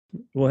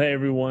Well, hey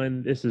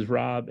everyone, this is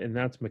Rob and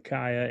that's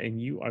Micaiah,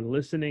 and you are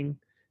listening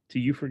to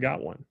You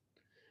Forgot One.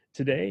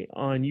 Today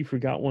on You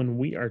Forgot One,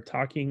 we are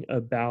talking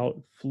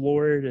about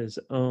Florida's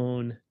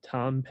own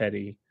Tom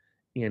Petty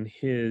and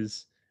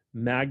his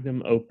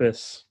magnum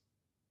opus,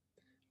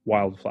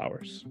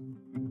 Wildflowers.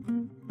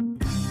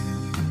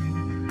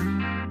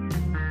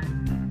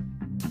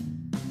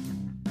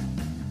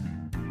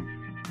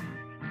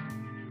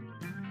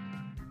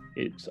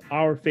 It's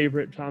our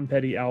favorite Tom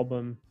Petty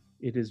album.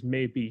 It is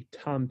maybe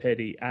Tom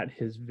Petty at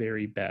his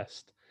very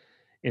best.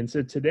 And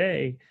so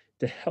today,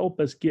 to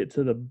help us get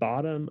to the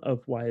bottom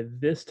of why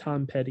this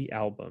Tom Petty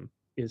album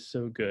is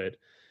so good,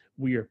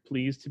 we are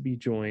pleased to be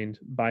joined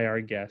by our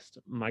guest,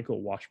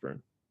 Michael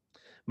Washburn.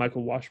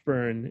 Michael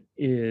Washburn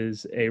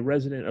is a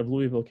resident of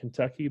Louisville,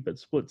 Kentucky, but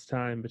splits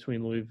time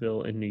between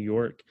Louisville and New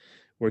York,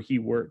 where he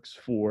works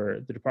for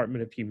the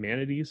Department of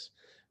Humanities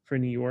for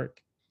New York,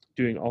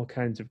 doing all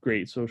kinds of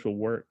great social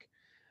work.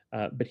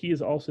 But he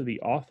is also the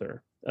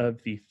author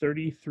of the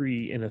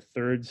 33 and a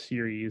third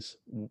series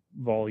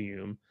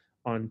volume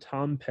on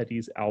Tom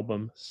Petty's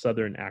album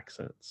Southern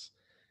Accents.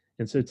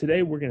 And so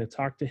today we're going to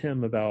talk to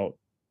him about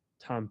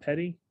Tom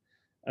Petty,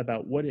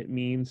 about what it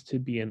means to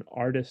be an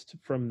artist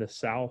from the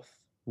South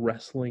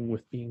wrestling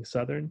with being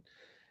Southern,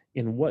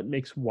 and what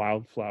makes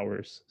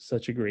Wildflowers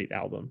such a great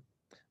album.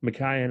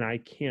 Micaiah and I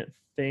can't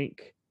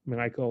thank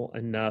Michael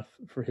enough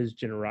for his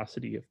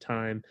generosity of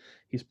time.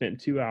 He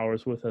spent 2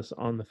 hours with us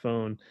on the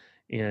phone,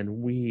 and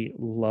we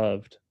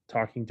loved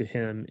talking to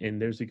him,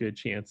 and there's a good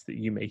chance that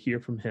you may hear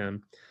from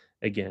him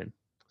again.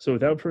 So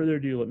without further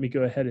ado, let me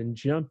go ahead and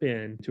jump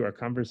into our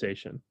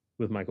conversation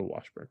with Michael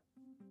Washburn.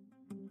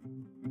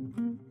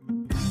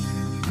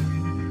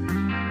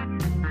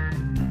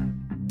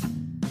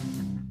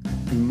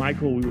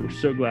 Michael, we were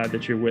so glad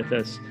that you're with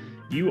us.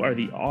 You are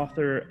the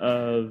author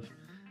of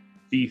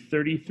the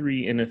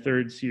 33 and a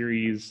third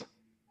series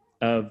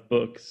of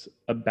books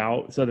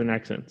about Southern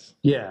accents.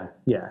 Yeah.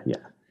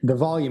 The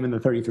volume in the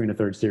 33 and a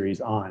third series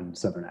on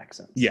Southern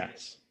accents.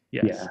 Yes.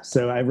 Yeah.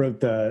 So I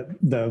wrote the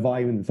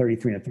volume in the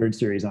 33 and a third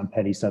series on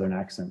Petty Southern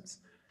accents.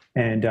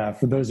 And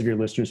for those of your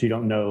listeners who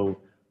don't know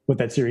what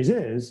that series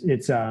is,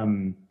 it's a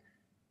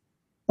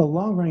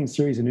long-running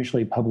series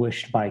initially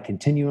published by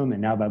Continuum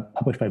and now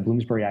published by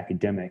Bloomsbury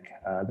Academic.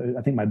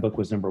 I think my book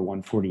was number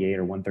 148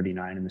 or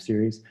 139 in the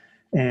series.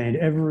 And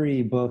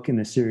every book in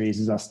the series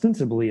is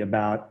ostensibly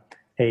about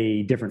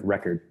a different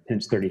record,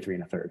 hence 33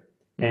 and a third.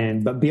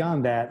 But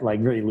beyond that, like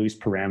very loose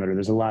parameter,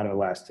 there's a lot of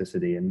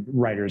elasticity, and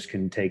writers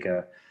can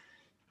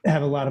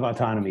have a lot of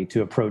autonomy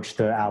to approach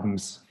the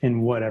albums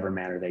in whatever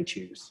manner they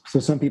choose. So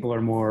some people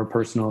are more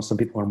personal, some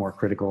people are more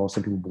critical,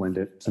 some people blend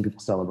it, some people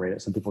celebrate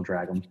it, some people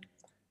drag them.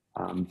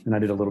 And I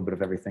did a little bit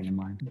of everything in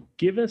mine.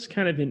 Give us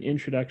kind of an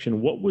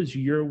introduction. What was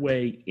your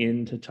way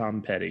into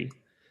Tom Petty?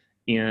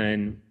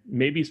 And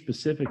maybe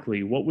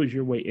specifically, what was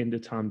your way into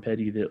Tom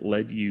Petty that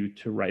led you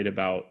to write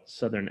about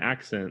Southern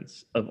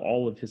accents of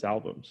all of his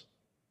albums?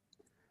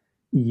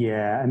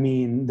 Yeah, I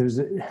mean, there's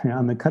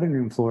on the cutting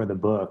room floor of the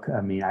book. I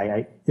mean,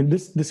 and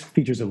this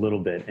features a little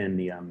bit in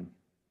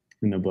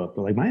the book,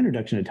 but like my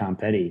introduction to Tom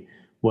Petty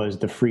was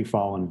the Free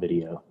Fallin'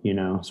 video,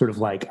 sort of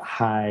like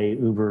high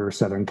uber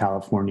Southern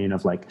Californian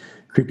of like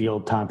creepy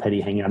old Tom Petty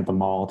hanging out at the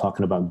mall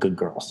talking about good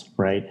girls,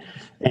 right?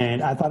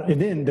 And I thought, and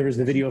then there's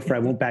the video for I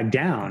Won't Back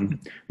Down,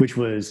 which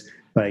was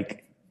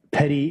like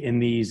Petty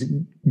and these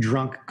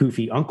drunk,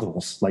 goofy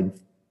uncles, like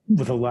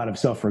with a lot of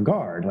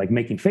self-regard, like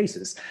making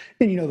faces.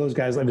 And, those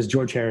guys, it was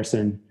George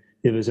Harrison,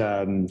 it was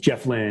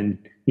Jeff Lynne,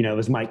 it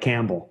was Mike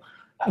Campbell.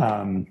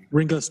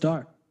 Ringo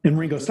Starr. And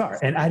Ringo Starr.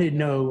 And I didn't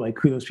know like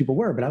who those people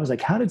were, but I was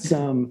like, how did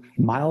some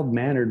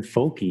mild-mannered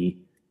folkie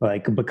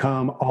like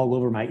become all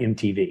over my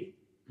MTV,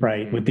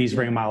 right? Mm-hmm. With these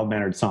very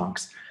mild-mannered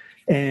songs.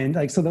 And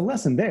like, so the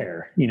lesson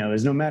there,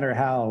 is no matter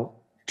how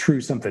true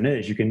something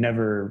is, you can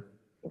never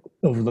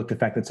overlook the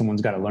fact that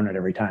someone's got to learn it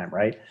every time,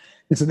 right?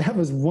 And so that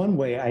was one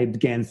way I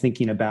began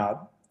thinking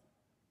about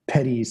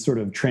Petty's sort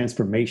of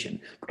transformation,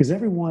 because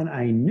everyone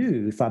I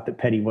knew thought that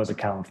Petty was a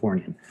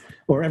Californian,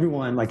 or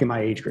everyone like in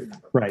my age group,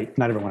 right?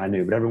 Not everyone I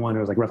knew, but everyone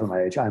who was like roughly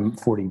my age. I'm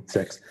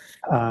 46.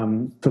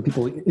 So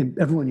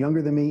everyone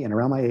younger than me and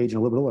around my age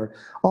and a little bit older,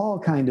 all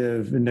kind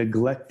of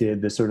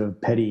neglected the sort of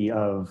Petty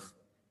of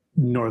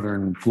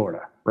Northern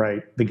Florida,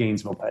 right? The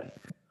Gainesville Petty.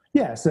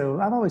 Yeah, so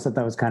I've always thought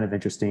that was kind of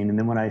interesting. And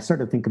then when I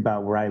started to think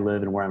about where I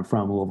live and where I'm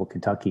from, Louisville,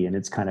 Kentucky, and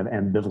its kind of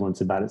ambivalence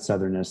about its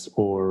southernness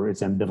or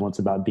its ambivalence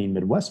about being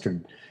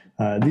Midwestern,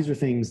 these are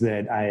things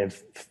that I have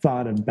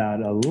thought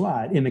about a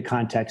lot in the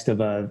context of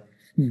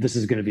this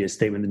is going to be a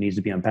statement that needs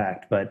to be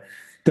unpacked, but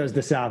does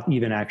the South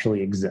even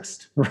actually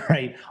exist,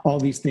 right? All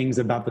these things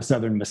about the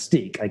Southern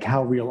mystique, like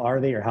how real are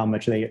they or how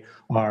much they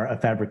are a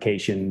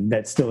fabrication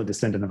that's still a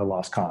descendant of a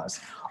lost cause.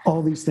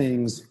 All these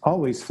things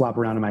always flop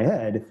around in my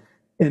head.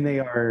 And they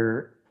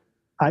are,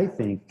 I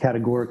think,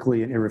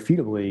 categorically and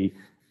irrefutably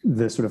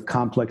the sort of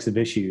complex of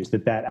issues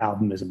that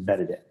album is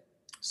embedded in.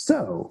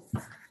 So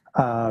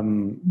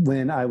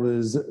when I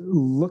was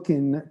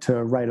looking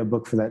to write a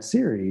book for that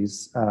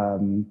series,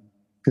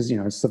 because,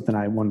 it's something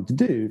I wanted to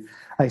do,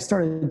 I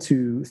started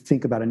to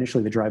think about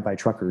initially the drive-by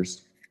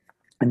truckers,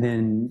 and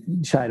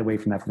then shied away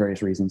from that for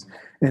various reasons.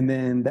 And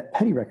then that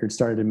Petty record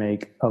started to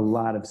make a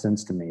lot of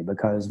sense to me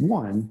because,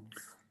 one,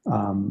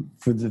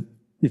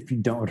 if you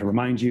don't want to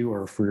remind you,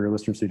 or for your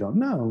listeners who don't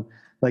know,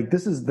 like,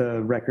 this is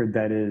the record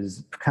that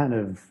is kind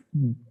of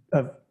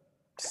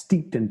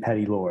steeped in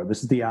Petty lore.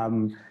 This is the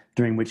album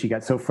during which he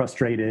got so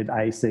frustrated,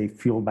 I say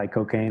fueled by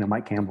cocaine, and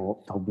Mike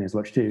Campbell told me as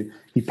much too.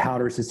 He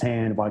powders his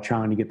hand while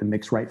trying to get the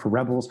mix right for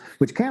Rebels,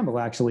 which Campbell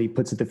actually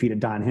puts at the feet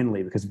of Don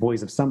Henley because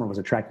Boys of Summer was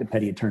a track that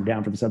Petty had turned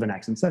down for the Southern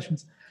Accent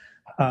sessions.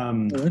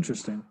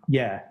 Interesting.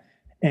 Yeah.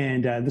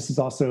 And this is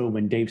also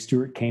when Dave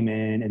Stewart came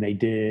in and they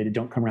did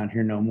Don't Come Around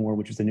Here No More,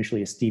 which was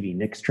initially a Stevie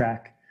Nicks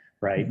track,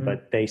 right? Mm-hmm.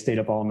 But they stayed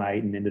up all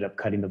night and ended up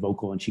cutting the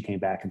vocal, and she came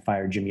back and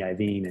fired Jimmy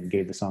Iovine and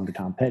gave the song to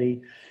Tom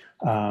Petty.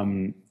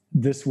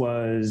 This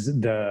was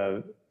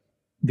the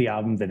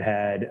album that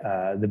had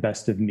the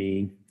best of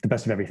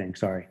everything,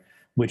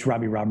 which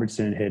Robbie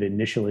Robertson had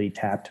initially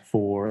tapped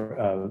for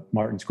a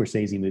Martin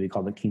Scorsese movie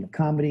called The King of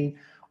Comedy.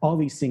 All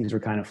these things were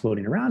kind of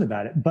floating around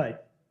about it,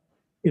 but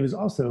it was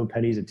also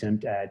Petty's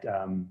attempt at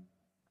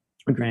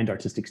a grand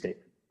artistic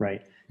statement,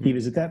 right? Mm-hmm. He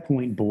was at that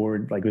point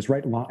bored, like it was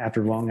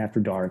Long After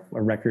Dark,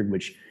 a record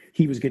which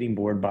he was getting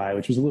bored by,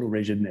 which was a little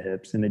rigid in the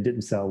hips and it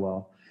didn't sell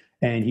well.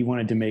 And he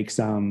wanted to make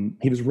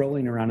he was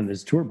rolling around in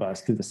this tour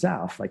bus through the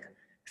South, like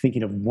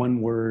thinking of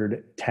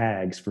one-word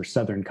tags for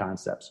Southern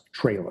concepts,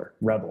 trailer,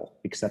 rebel,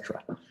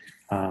 etc.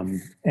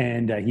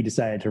 And he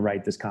decided to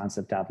write this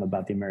concept album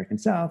about the American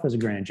South as a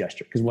grand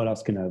gesture, because what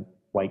else can a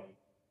white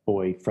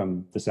boy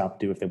from the South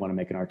do if they want to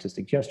make an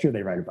artistic gesture?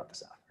 They write about the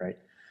South, right?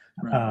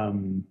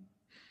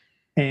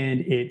 And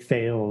it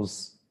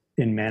fails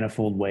in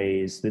manifold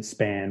ways that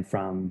span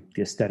from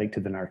the aesthetic to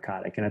the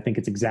narcotic. And I think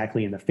it's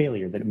exactly in the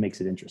failure that it makes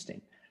it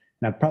interesting.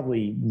 And I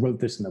probably wrote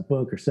this in the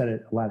book or said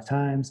it a lot of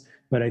times,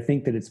 but I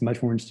think that it's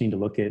much more interesting to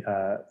look at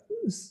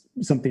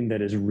something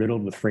that is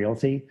riddled with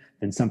frailty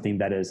than something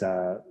that is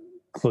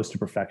close to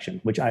perfection,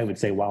 which I would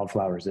say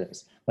Wildflowers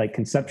is. Like,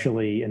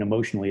 conceptually and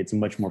emotionally, it's a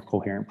much more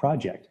coherent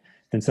project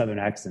than Southern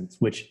Accents,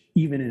 which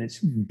even in its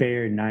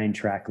bare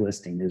 9-track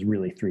listing is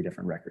really 3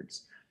 different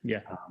records.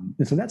 Yeah.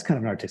 And so that's kind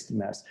of an artistic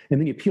mess. And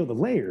then you peel the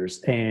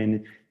layers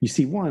and you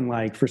see, one,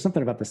 like, for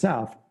Something About the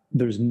South,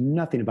 there's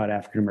nothing about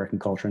African-American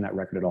culture in that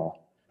record at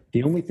all.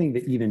 The only thing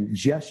that even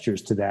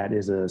gestures to that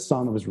is a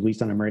song that was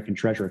released on American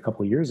Treasure a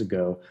couple of years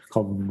ago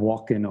called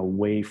Walking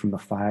Away from the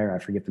Fire. I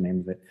forget the name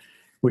of it,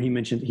 where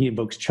he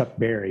invokes Chuck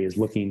Berry as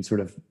looking sort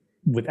of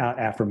without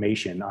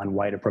affirmation on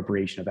white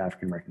appropriation of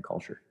African-American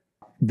culture.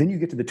 Then you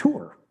get to the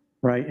tour,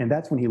 right? And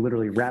that's when he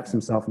literally wraps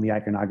himself in the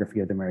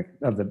iconography of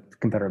the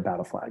Confederate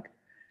battle flag,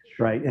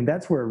 right? And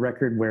that's where a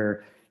record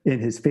where, in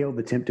his failed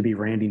attempt to be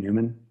Randy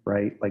Newman,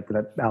 right, like with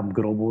that album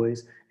Good Old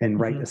Boys, and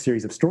write a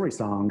series of story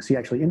songs, he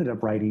actually ended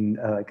up writing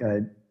like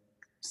a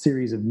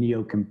series of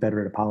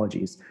neo-Confederate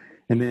apologies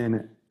and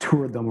then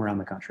toured them around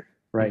the country,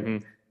 right?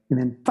 Mm-hmm. And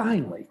then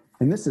finally,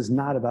 and this is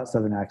not about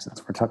Southern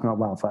Accents, we're talking about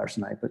Wildflowers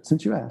tonight, but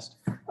since you asked,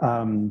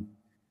 in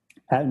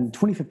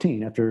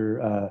 2015,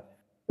 after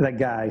that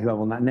guy, who I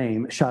will not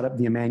name, shot up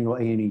the Emmanuel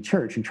A&E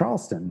Church in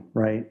Charleston,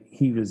 right,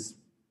 he was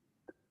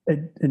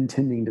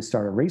intending to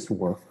start a race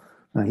war.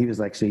 He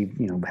was actually,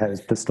 had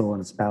his pistol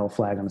and his battle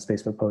flag on his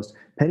Facebook post.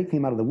 Petty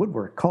came out of the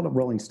woodwork, called up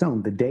Rolling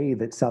Stone the day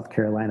that South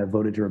Carolina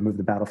voted to remove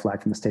the battle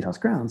flag from the State House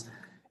grounds,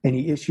 and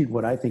he issued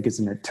what I think is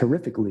a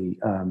terrifically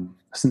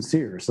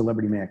sincere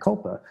celebrity mea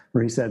culpa,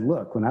 where he said,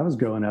 look, when I was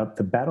growing up,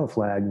 the battle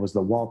flag was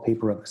the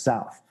wallpaper of the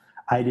South.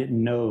 I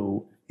didn't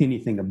know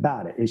anything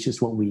about it. It's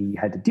just what we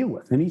had to deal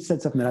with. And he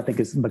said something that I think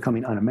is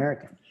becoming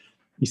un-American.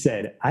 He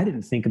said, I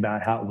didn't think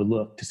about how it would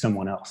look to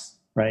someone else,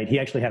 right? He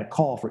actually had a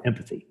call for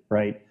empathy,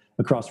 right,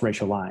 across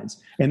racial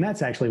lines. And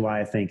that's actually why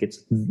I think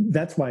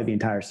that's why the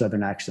entire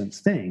Southern Accents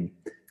thing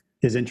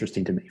is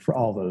interesting to me, for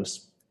all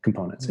those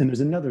components. And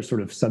there's another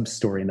sort of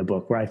sub-story in the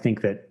book where I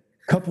think that,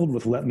 coupled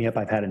with Let Me Up,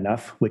 I've Had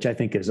Enough, which I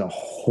think is a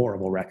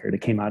horrible record.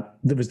 It came out,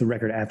 that was the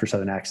record after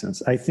Southern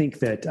Accents. I think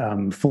that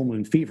Full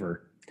Moon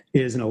Fever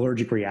is an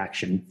allergic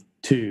reaction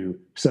to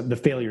the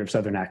failure of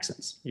Southern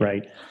Accents,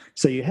 right?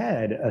 So you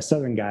had a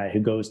Southern guy who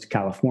goes to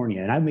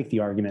California, and I would make the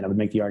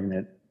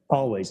argument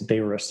always that they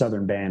were a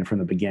Southern band from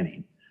the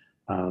beginning.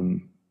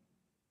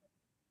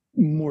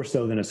 More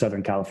so than a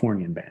Southern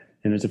Californian band.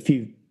 And there's a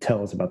few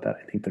tells about that,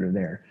 I think, that are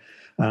there.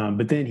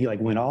 But then he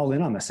went all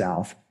in on the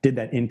South, did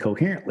that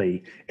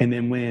incoherently. And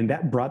then when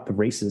that brought the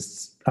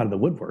racists out of the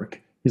woodwork,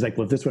 he's like,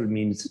 well, if this is what it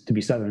means to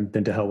be Southern,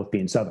 then to hell with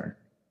being Southern,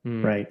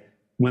 right?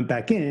 Went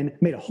back in,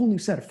 made a whole new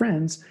set of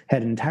friends,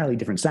 had an entirely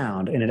different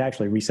sound, and it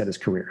actually reset his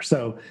career.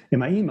 So in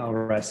my email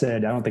where I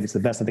said, I don't think it's the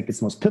best, I think it's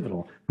the most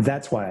pivotal,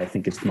 that's why I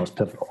think it's the most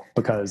pivotal,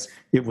 because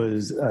it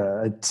was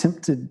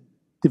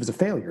it was a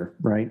failure,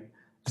 right?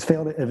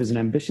 It was an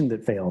ambition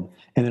that failed.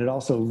 And then it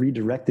also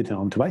redirected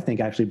him to, I think,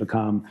 actually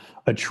become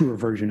a truer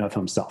version of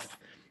himself.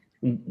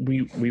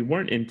 We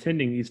weren't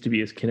intending these to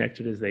be as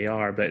connected as they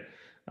are, but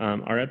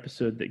our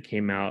episode that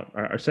came out,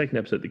 our second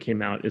episode that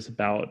came out, is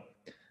about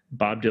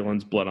Bob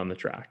Dylan's Blood on the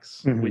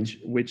Tracks,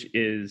 which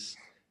is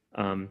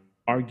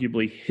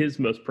arguably his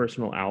most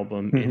personal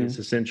album. It is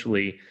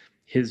essentially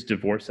his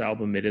divorce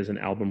album. It is an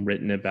album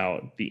written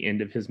about the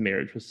end of his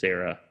marriage with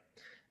Sarah.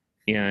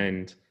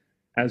 And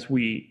as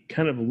we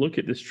kind of look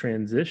at this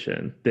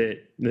transition,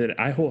 that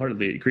I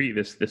wholeheartedly agree,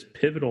 this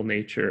pivotal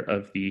nature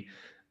of the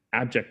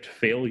abject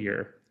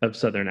failure of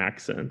Southern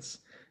accents,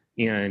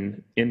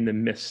 and in the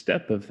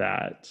misstep of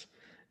that,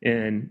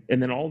 and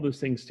then all those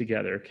things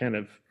together, kind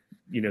of,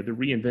 the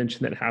reinvention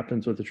that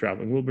happens with the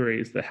Traveling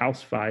Wilburys, the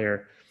house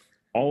fire,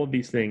 all of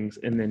these things,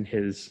 and then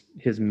his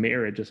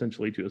marriage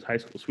essentially to his high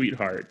school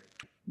sweetheart.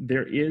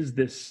 There is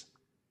this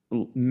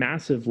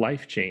massive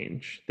life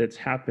change that's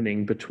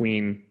happening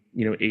between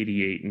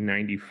 88 and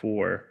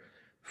 94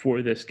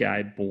 for this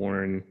guy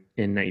born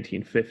in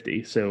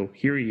 1950. So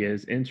here he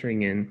is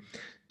entering in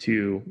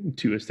to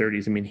his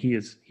 30s. I mean, he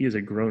is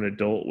a grown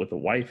adult with a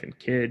wife and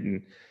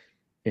kid,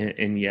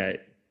 and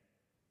yet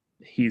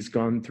he's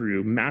gone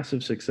through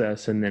massive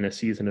success and then a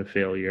season of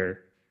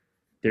failure.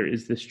 There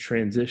is this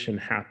transition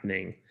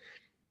happening.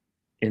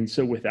 And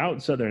so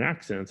without Southern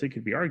accents, it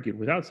could be argued,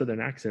 without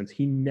Southern accents,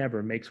 he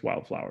never makes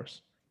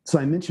Wildflowers. So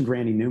I mentioned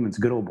Randy Newman's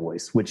Good Old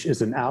Boys, which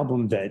is an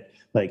album that,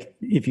 like,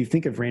 if you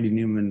think of Randy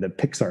Newman, the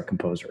Pixar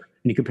composer,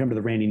 and you compare him to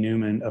the Randy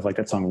Newman of like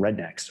that song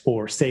Rednecks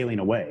or Sailing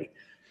Away,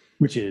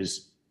 which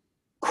is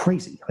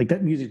crazy. Like,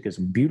 that music is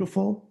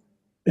beautiful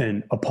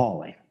and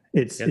appalling.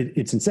 It's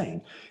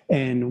insane.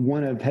 And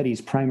one of Petty's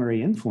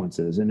primary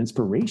influences and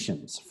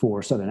inspirations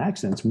for Southern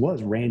accents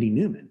was Randy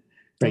Newman.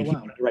 Right? Oh, wow. He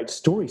wanted to write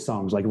story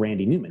songs like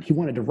Randy Newman. He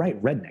wanted to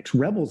write rednecks.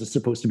 Rebels is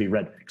supposed to be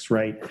rednecks,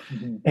 right?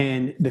 Mm-hmm.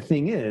 And the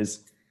thing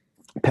is,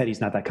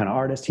 Petty's not that kind of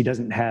artist. He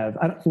doesn't have,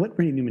 what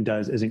Randy Newman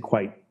does isn't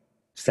quite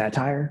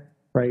satire,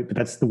 right? But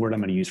that's the word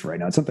I'm going to use for right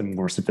now. It's something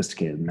more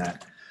sophisticated than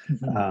that.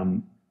 Mm-hmm.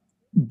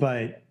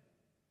 But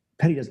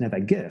Petty doesn't have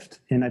that gift.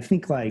 And I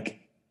think, like,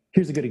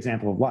 here's a good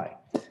example of why.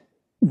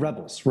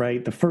 Rebels,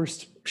 right? The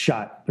first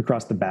shot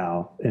across the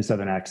bow in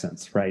Southern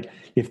accents, right?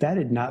 If that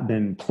had not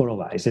been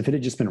pluralized, if it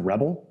had just been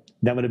Rebel,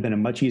 that would have been a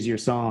much easier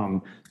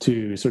song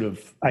to sort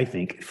of, I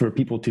think, for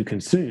people to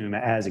consume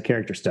as a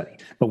character study.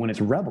 But when it's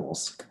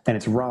Rebels and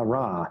it's rah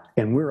rah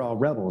and we're all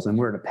rebels and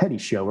we're at a Petty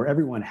show where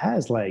everyone's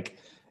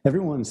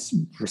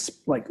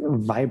like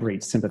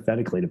vibrates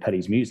sympathetically to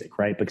Petty's music,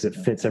 right? Because it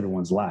fits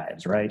everyone's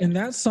lives, right? And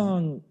that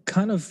song,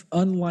 kind of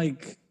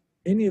unlike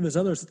any of his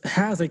others,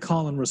 has a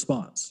call and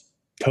response.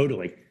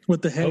 Totally.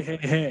 With the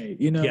hey,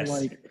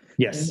 yes.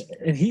 Yes.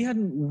 And he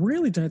hadn't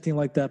really done anything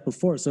like that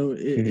before. So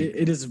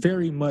it is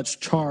very much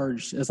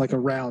charged as like a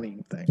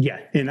rallying thing. Yeah.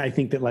 And I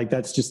think that, like,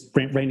 that's just,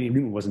 Randy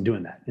Newman wasn't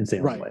doing that in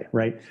Sailing Away,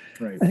 right?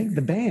 I think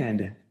the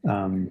band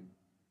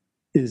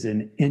is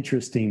an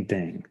interesting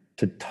thing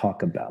to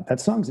talk about. That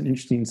song's an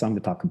interesting song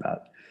to talk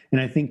about.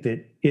 And I think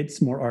that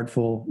it's more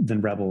artful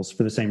than Rebels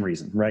for the same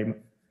reason, right?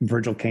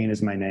 Virgil Caine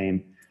is my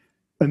name.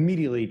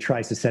 Immediately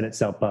tries to set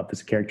itself up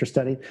as a character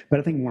study. But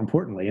I think more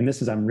importantly, and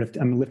this is, I'm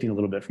lifting a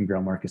little bit from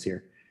Grail Marcus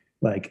here,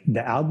 like,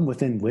 the album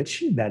within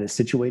which that is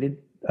situated,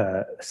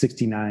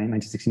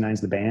 1969 is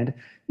the band,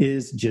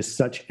 is just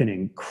such an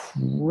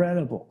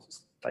incredible,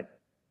 like,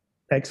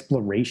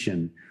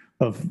 exploration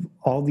of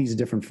all these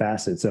different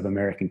facets of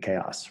American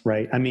chaos,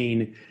 right? I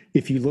mean,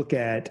 if you look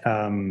at,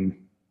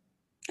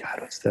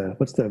 what's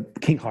the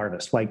King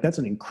Harvest? Like, that's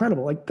an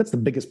incredible, like, that's the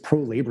biggest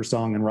pro-labor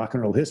song in rock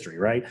and roll history,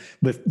 right?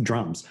 With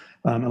drums.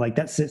 And like,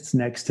 that sits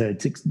next to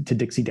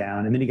Dixie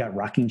Down. And then you got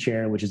Rocking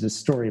Chair, which is this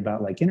story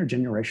about, like,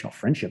 intergenerational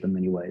friendship in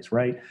many ways,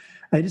 right?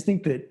 I just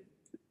think that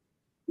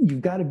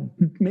you've got to,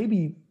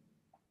 maybe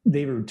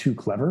they were too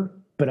clever,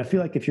 but I feel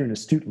like if you're an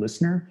astute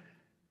listener,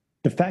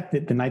 the fact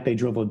that The Night They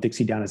Drove Old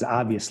Dixie Down is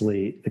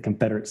obviously the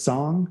Confederate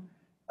song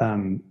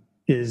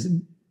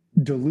is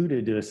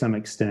diluted to some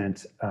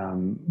extent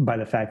by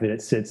the fact that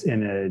it sits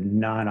in a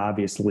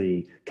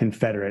non-obviously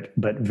Confederate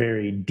but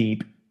very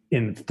deep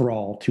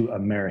enthrall to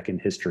American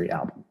history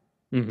album.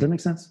 Mm-hmm. Does that make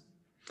sense?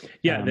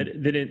 Yeah, that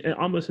it,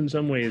 almost in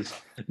some ways,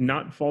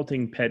 not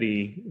faulting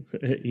Petty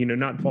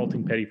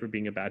for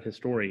being a bad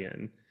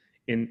historian.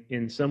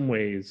 In some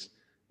ways,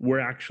 we're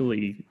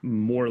actually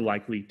more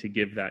likely to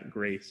give that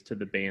grace to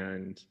the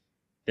band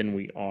than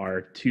we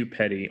are to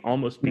Petty,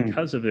 almost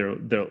because of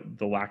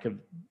the lack of,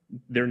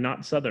 they're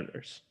not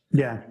Southerners.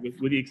 Yeah.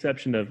 With the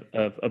exception of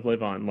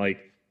Levon,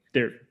 like,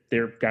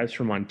 they're guys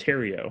from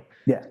Ontario.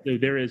 Yeah. So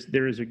there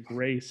is a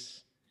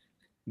grace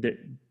that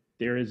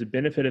there is a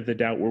benefit of the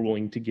doubt we're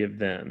willing to give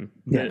them.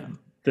 Yeah.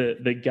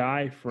 The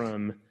guy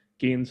from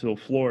Gainesville,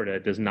 Florida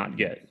does not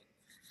get.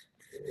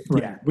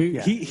 Right.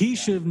 Yeah. He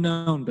should have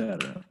known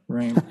better,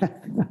 right?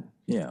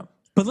 Yeah.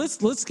 But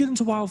let's get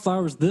into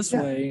Wildflowers this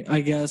way,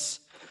 I guess,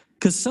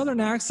 because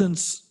Southern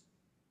Accents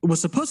was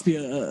supposed to be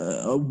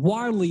a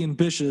wildly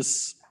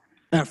ambitious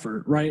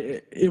effort,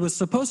 right? It was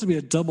supposed to be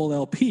a double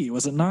LP,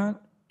 was it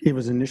not? It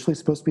was initially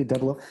supposed to be a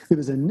double LP. It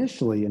was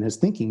initially, in his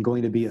thinking,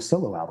 going to be a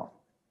solo album,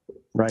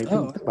 right?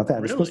 Oh, about that.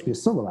 It was supposed to be a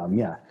solo album,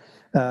 yeah.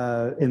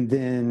 And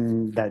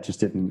then that just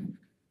didn't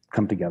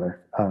come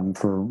together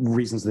for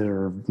reasons that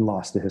are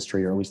lost to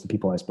history, or at least the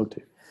people I spoke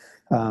to.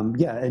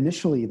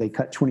 Initially they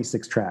cut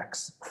 26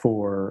 tracks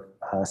for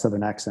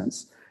Southern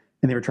Accents.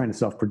 and they were trying to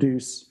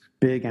self-produce,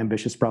 big,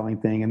 ambitious, sprawling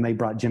thing, and they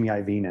brought Jimmy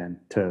Iovine and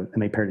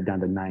they pared it down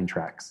to 9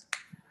 tracks.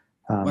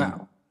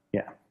 Wow.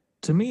 Yeah.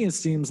 To me, it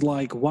seems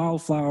like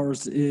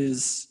Wildflowers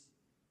is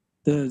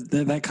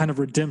that kind of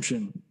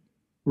redemption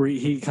where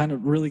he kind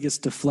of really gets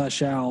to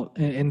flesh out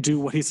and do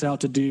what he set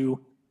out to do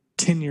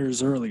 10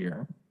 years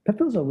earlier. That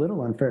feels a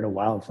little unfair to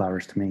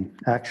Wildflowers to me,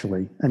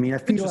 actually. I mean, I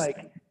feel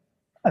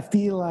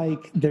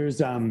like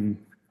there's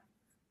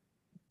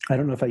I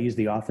don't know if I used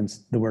the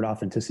word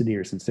authenticity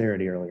or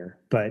sincerity earlier,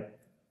 but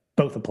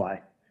both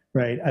apply,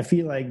 right? I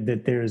feel like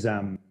that there's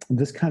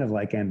this kind of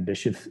like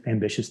ambitious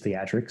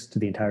theatrics to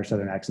the entire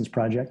Southern Accents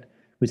project,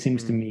 which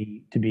seems to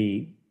me to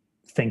be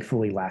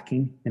thankfully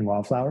lacking in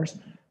Wildflowers,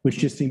 which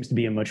just seems to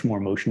be a much more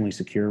emotionally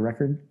secure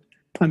record.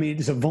 I mean,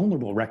 it's a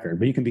vulnerable record,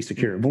 but you can be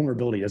secure.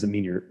 Vulnerability doesn't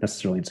mean you're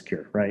necessarily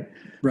insecure, right?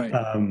 Right.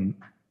 I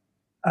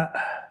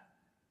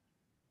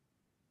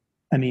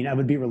mean, I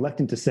would be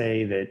reluctant to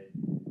say that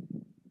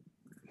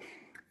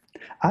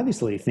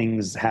obviously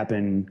things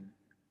happen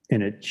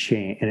in a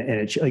chain,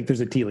 like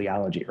there's a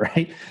teleology,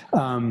 right?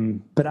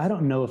 But I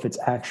don't know if it's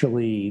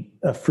actually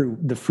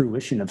the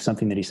fruition of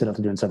something that he set out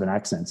to do in Southern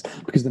Accents,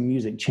 because the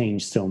music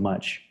changed so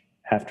much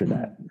after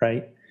that,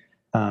 right?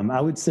 I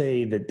would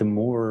say that the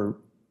more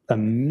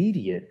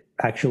immediate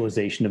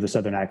actualization of the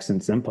Southern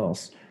Accents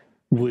impulse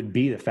would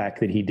be the fact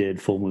that he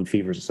did Full Moon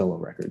Fever as a solo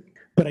record.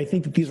 But I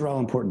think that these are all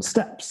important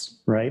steps,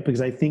 right?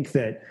 Because I think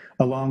that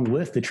along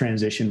with the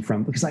transition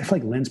because I feel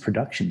like Lynn's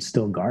production's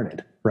still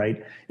guarded,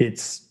 right?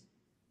 It's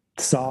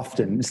soft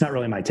and it's not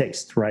really my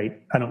taste,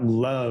 right? I don't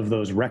love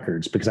those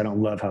records because I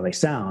don't love how they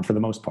sound for the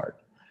most part.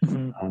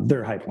 Mm-hmm.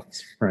 They're high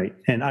points, right?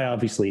 And I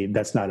obviously,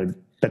 that's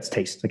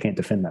taste. I can't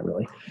defend that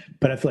really.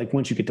 But I feel like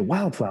once you get to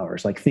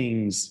Wildflowers, like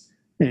things,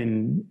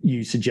 and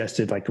you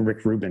suggested like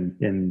Rick Rubin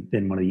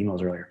in one of the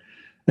emails earlier,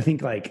 I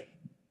think like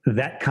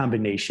that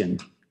combination,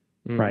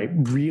 right,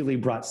 really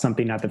brought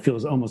something out that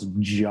feels almost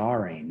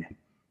jarring.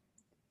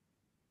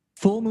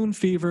 Full Moon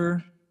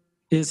Fever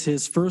is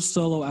his first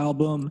solo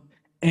album,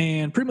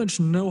 and pretty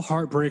much no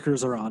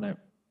heartbreakers are on it.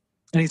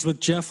 And he's with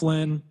Jeff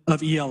Lynne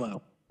of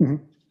ELO. Mm-hmm.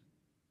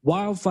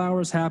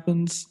 Wildflowers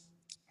happens,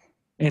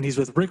 and he's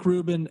with Rick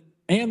Rubin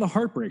and the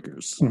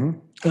Heartbreakers,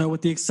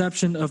 with the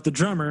exception of the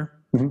drummer.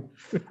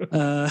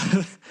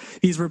 Mm-hmm.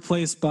 He's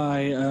replaced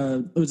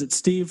by, was it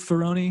Steve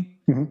Ferroni?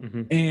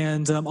 Mm-hmm.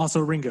 And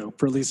also Ringo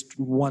for at least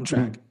one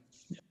track.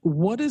 Mm-hmm.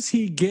 What is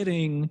he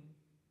getting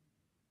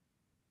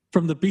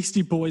from the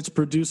Beastie Boys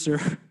producer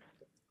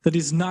that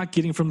he's not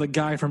getting from the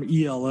guy from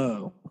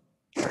ELO?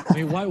 I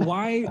mean,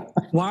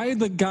 why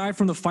the guy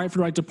from the Fight for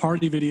the Right to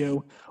Party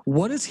video?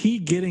 What is he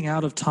getting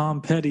out of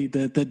Tom Petty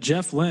that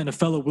Jeff Lynne, a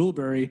fellow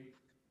Wilbury,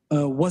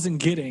 wasn't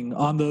getting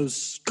on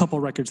those couple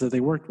records that they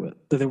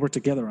worked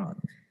together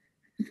on?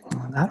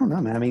 I don't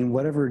know, man. I mean,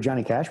 whatever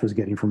Johnny Cash was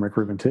getting from Rick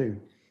Rubin too.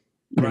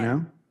 You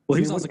know? Well,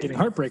 he was also getting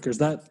Heartbreakers.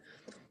 That,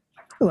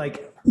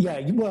 like,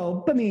 yeah.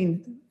 Well, I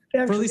mean,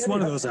 for at least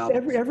one of those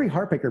albums. Every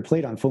Heartbreaker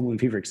played on Full Moon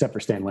Fever except for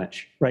Stan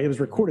Lynch, right? It was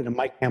recorded in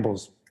Mike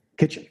Campbell's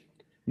kitchen.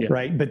 Yeah.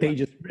 Right. But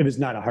it was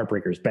not a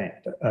Heartbreakers band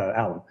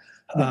album.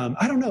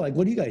 I don't know. Like,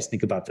 what do you guys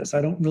think about this?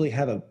 I don't really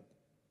I want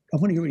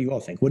to hear what you all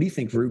think. What do you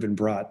think Rubin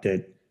brought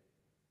that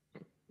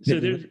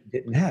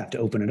didn't have to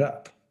open it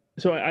up?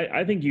 So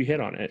I think you hit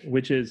on it,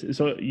 which is,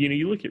 so,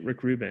 you look at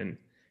Rick Rubin,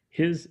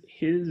 his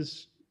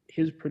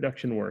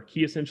production work,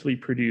 he essentially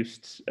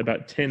produced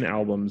about 10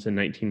 albums in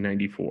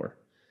 1994.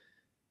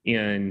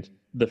 And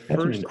the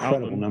first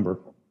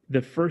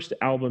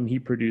album he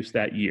produced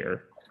that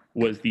year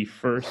was the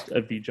first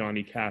of the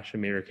Johnny Cash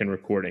American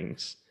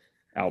Recordings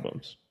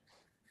albums.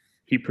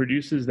 He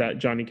produces that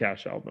Johnny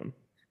Cash album.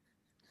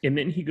 And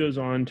then he goes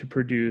on to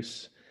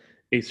produce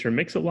a Sir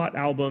Mix-a-Lot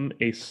album,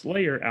 a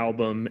Slayer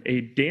album,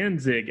 a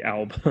Danzig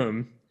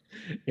album,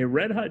 a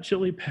Red Hot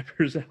Chili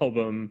Peppers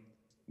album,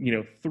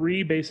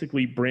 3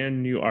 basically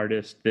brand new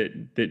artists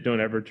that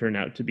don't ever turn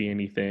out to be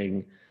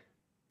anything.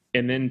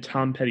 And then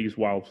Tom Petty's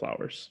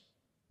Wildflowers.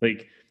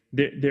 Like,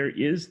 there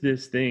is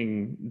this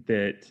thing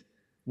that,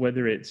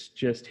 whether it's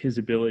just his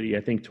ability,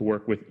 I think, to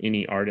work with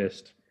any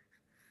artist,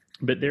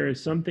 but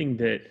there's something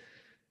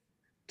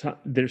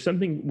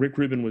Rick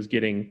Rubin was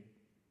getting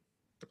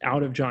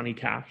out of Johnny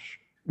Cash,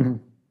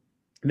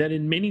 that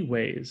in many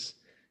ways,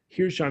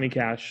 here's Johnny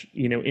Cash,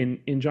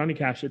 in Johnny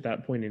Cash at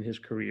that point in his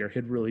career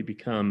had really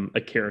become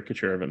a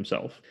caricature of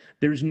himself.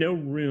 There's no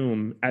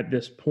room at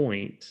this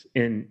point,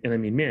 and I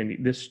mean, man,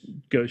 this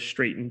goes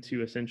straight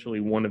into essentially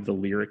one of the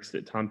lyrics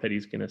that Tom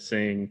Petty's going to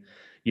sing.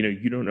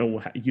 You don't know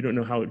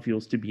how it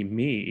feels to be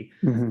me.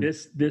 Mm-hmm.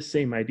 This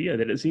same idea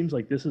that it seems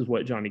like this is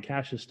what Johnny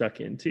Cash is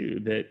stuck into,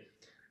 that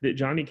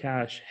Johnny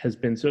Cash has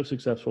been so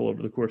successful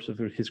over the course of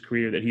his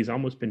career that he's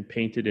almost been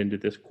painted into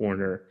this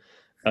corner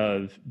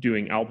of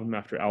doing album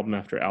after album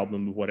after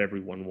album of what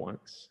everyone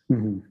wants.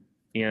 Mm-hmm.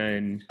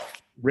 And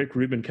Rick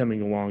Rubin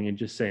coming along and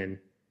just saying,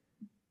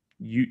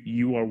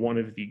 you are one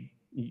of the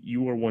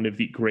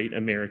great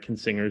American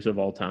singers of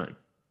all time.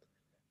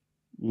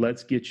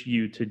 Let's get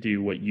you to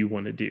do what you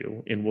want to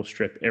do, and we'll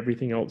strip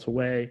everything else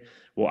away.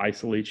 We'll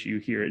isolate you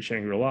here at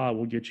Shangri-La.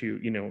 We'll get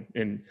you,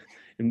 and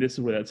and this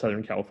is where that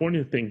Southern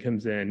California thing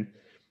comes in.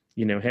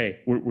 Hey,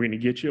 we're going to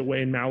get you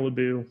away in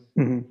Malibu.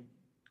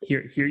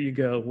 Here you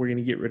go. We're going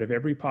to get rid of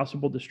every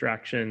possible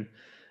distraction.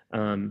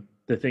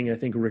 The thing I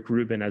think Rick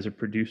Rubin as a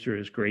producer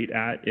is great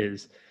at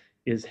is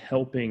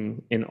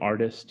helping an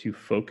artist to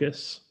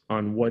focus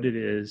on what it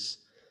is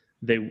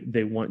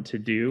they want to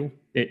do.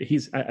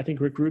 I think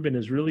Rick Rubin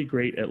is really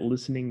great at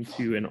listening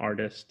to an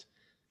artist,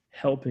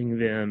 helping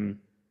them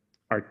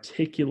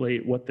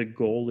articulate what the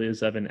goal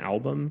is of an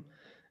album,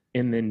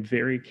 and then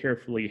very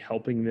carefully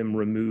helping them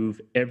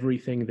remove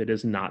everything that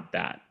is not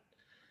that.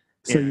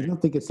 So you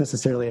don't think it's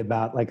necessarily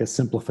about like a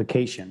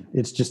simplification.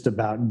 It's just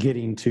about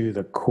getting to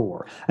the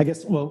core. I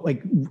guess, well,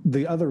 like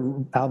the other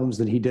albums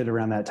that he did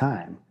around that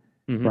time,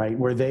 right?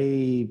 Were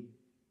they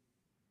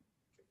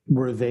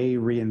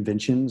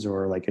reinventions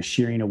or like a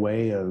shearing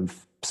away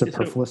of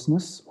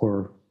superfluousness?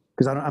 Or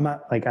because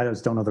I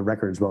just don't know the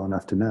records well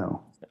enough to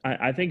know.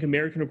 I think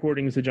American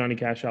Recordings, the Johnny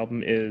Cash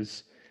album,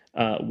 is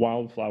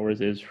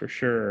Wildflowers is for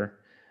sure.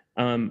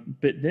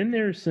 But then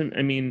there's some,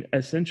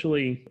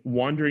 essentially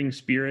Wandering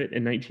Spirit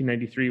in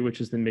 1993,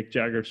 which is the Mick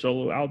Jagger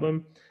solo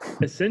album.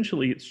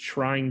 Essentially, it's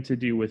trying to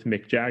do with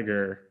Mick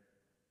Jagger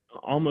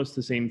almost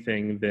the same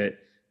thing that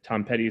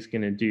Tom Petty is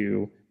going to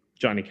do,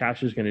 Johnny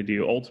Cash is going to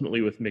do,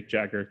 ultimately with Mick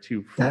Jagger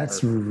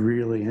That's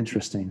really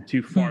interesting.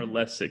 To far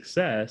less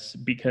success,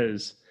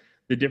 because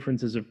the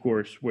difference is, of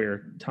course,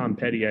 where Tom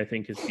Petty, I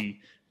think, is the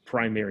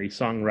primary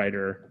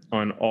songwriter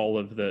on all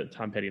of the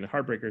Tom Petty and the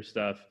Heartbreakers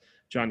stuff.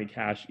 Johnny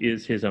Cash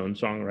is his own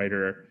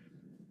songwriter.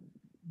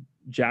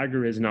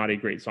 Jagger is not a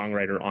great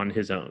songwriter on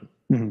his own.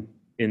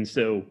 And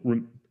so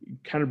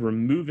kind of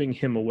removing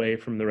him away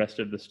from the rest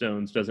of the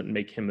Stones doesn't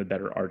make him a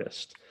better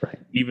artist. Right.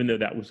 Even though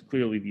that was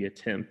clearly the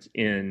attempt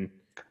in...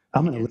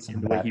 I'm going to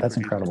listen to that. That's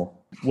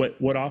incredible.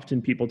 What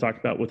often people talk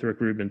about with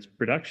Rick Rubin's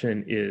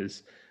production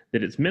is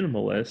that it's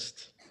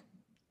minimalist.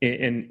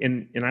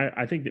 And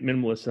I think that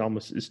minimalist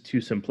almost is too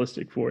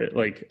simplistic for it.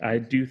 Like, I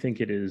do think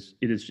it is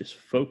just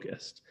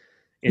focused.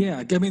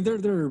 Yeah,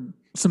 there are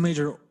some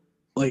major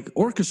like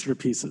orchestra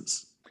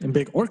pieces and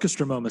big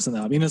orchestra moments in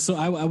that. So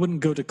I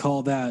wouldn't go to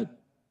call that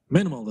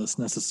minimalist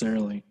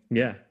necessarily.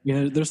 Yeah.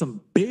 There's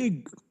some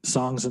big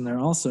songs in there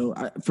also.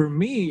 For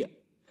me,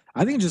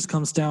 I think it just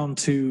comes down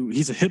to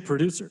he's a hip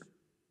producer.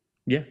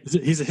 Yeah.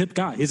 He's a hip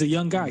guy. He's a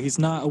young guy. He's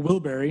not a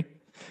Wilbury.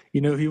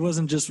 He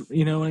wasn't just,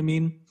 what I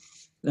mean?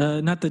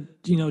 Not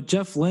that,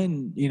 Jeff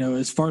Lynne,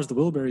 as far as the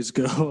Wilburys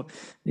go,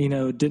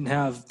 didn't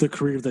have the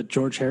career that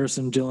George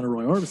Harrison, Dylan, or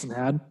Roy Orbison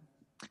had.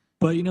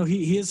 But,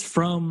 he is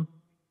from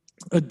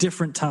a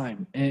different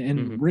time.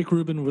 And Rick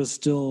Rubin was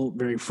still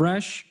very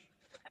fresh.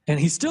 And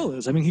he still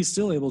is. He's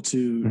still able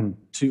to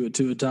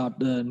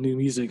adopt new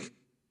music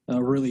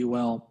really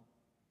well.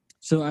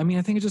 So, I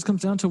think it just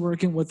comes down to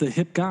working with a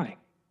hip guy.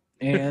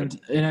 And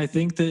I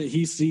think that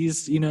he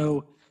sees,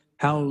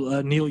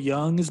 how Neil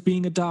Young is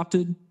being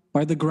adopted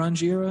by the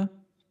grunge era.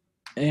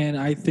 And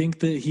I think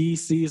that he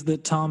sees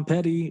that Tom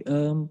Petty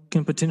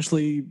can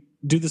potentially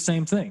do the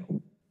same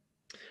thing.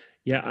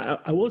 Yeah,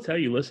 I will tell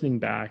you, listening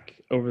back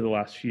over the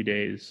last few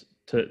days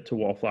to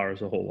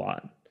Wallflowers a whole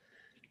lot,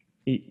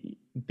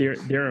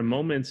 there are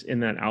moments in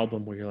that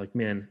album where you're like,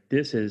 man,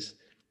 this is,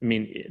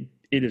 it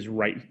is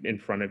right in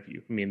front of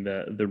you.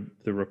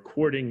 The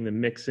recording, the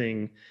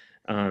mixing,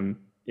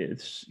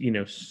 it's,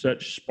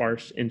 such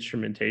sparse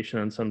instrumentation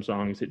on some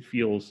songs. It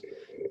feels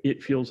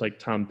like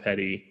Tom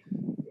Petty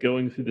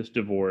going through this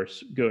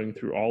divorce, going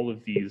through all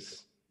of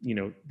these,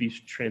 these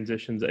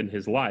transitions in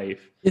his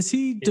life. Is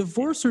he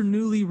divorced or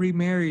newly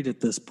remarried at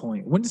this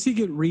point? When does he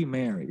get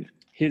remarried?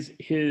 His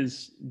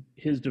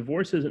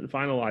divorce isn't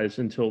finalized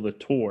until the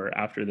tour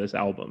after this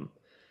album.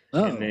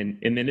 Oh. And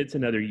then it's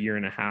another year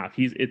and a half.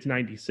 It's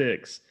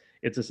 96.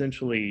 It's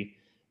essentially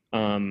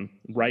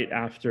right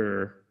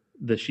after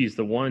the She's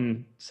the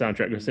One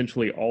soundtrack.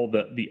 Essentially all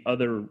the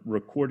other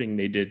recording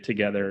they did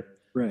together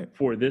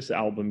for this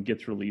album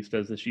gets released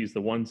as the She's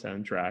the One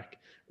soundtrack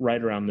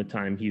right around the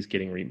time he's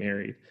getting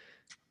remarried.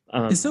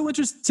 It's so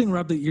interesting,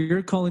 Rob, that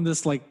you're calling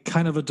this like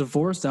kind of a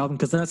divorced album,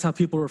 because that's how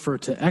people refer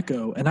to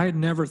Echo. And I had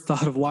never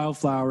thought of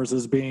Wildflowers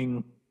as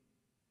being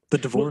the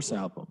divorce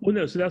album. Well,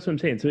 no, so that's what I'm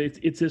saying. So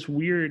it's this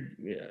weird,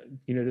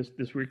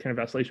 this weird kind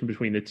of oscillation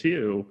between the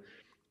two,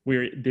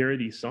 where there are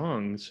these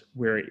songs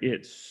where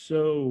it's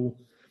so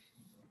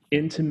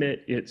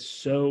intimate, it's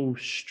so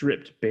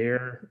stripped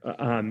bare.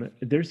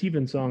 There's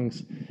even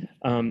songs,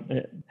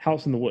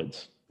 House in the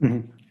Woods.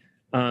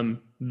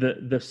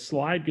 The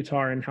slide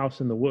guitar in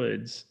House in the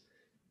Woods,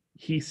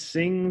 he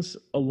sings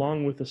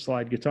along with the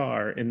slide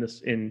guitar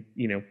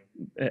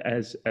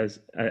as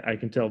I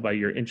can tell by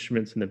your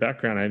instruments in the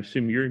background. I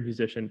assume you're a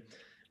musician,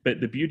 but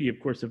the beauty,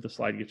 of course, of the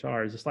slide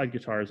guitar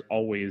is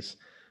always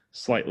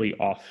slightly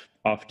off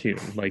tune.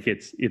 Like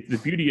it's the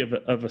beauty of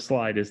a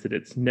slide is that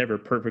it's never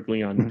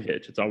perfectly on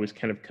pitch. It's always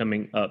kind of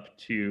coming up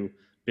to,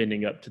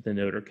 bending up to the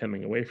note or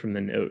coming away from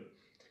the note.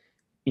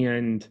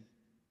 And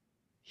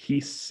he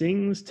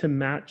sings to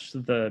match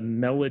the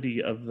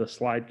melody of the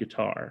slide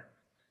guitar.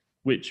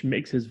 which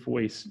makes his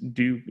voice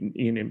do,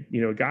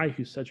 a guy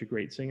who's such a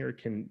great singer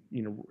can,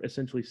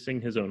 essentially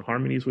sing his own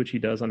harmonies, which he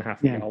does on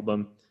half the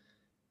album.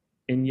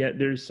 And yet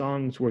there's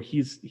songs where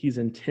he's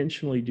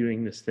intentionally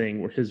doing this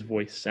thing where his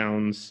voice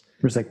sounds...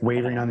 There's like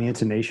wavering on the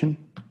intonation?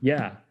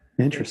 Yeah.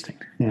 Interesting.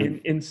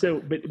 And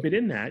so, but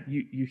in that,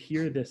 you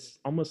hear this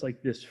almost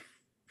like this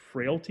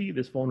frailty,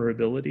 this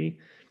vulnerability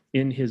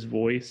in his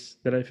voice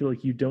that I feel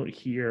like you don't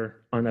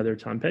hear on other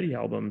Tom Petty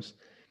albums.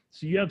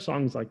 So you have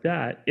songs like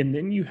that, and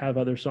then you have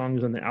other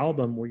songs on the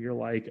album where you're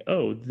like,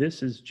 oh,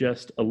 this is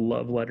just a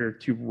love letter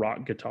to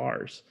rock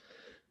guitars.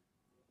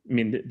 I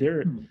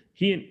mean,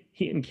 he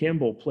and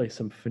Campbell play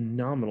some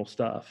phenomenal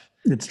stuff.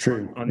 It's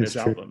true on this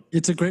album.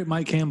 It's a great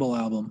Mike Campbell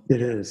album.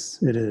 It is.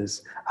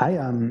 I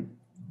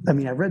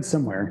read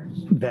somewhere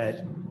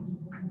that,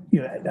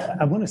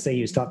 I want to say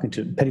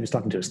Petty was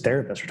talking to his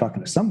therapist or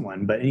talking to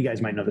someone, but you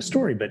guys might know the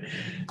story. But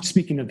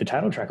speaking of the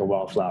title track of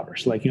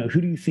Wildflowers, like,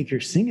 who do you think you're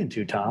singing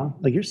to, Tom?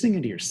 Like, you're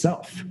singing to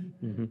yourself,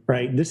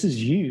 right? This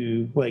is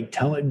you, like,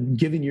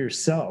 giving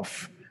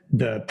yourself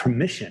the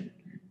permission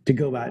to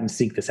go out and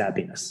seek this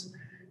happiness,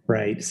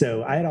 right?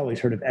 So I had always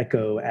heard of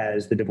Echo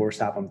as the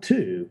Divorce album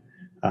too.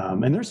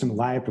 And there's some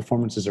live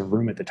performances of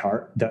Room at the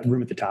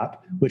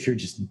Top, which are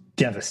just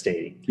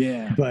devastating.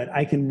 Yeah. But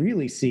I can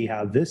really see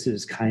how this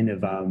is kind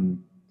of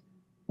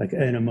like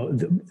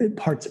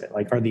parts of it,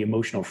 like, are the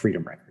emotional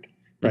freedom record,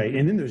 right? Mm-hmm.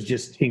 And then there's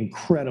just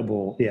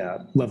incredible,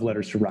 love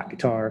letters to rock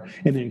guitar,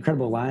 and then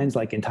incredible lines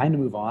like in Time to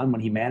Move On,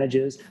 when he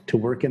manages to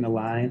work in the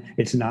line,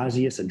 it's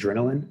nauseous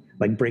adrenaline,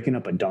 like breaking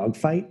up a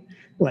dogfight.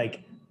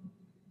 Like,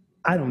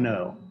 I don't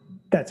know,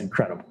 that's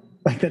incredible.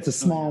 Like, that's a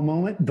small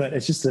moment, but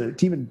it's just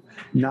even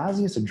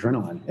nauseous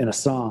adrenaline in a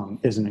song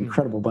is an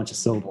incredible bunch of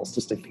syllables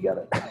to stick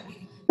together.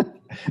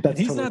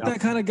 He's totally not that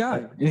kind of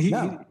guy.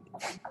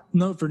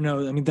 Note for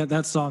note, I mean,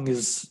 that song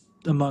is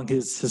among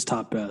his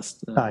top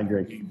best. I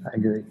agree.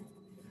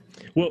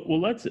 Well,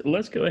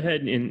 let's go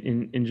ahead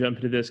and jump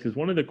into this, because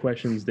one of the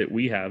questions that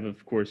we have,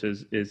 of course,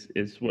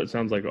 is what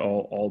sounds like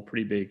all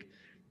pretty big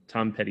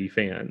Tom Petty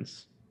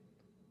fans.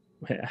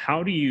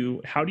 How do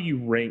you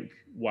rank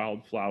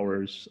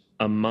Wildflowers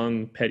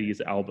among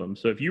Petty's albums?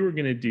 So if you were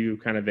going to do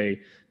kind of a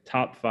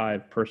top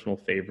 5 personal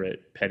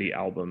favorite Petty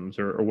albums,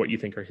 or what you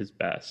think are his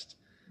best,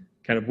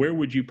 kind of where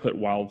would you put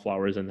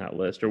Wildflowers in that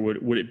list, or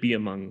would it be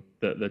among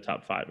the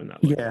top 5 in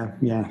that list?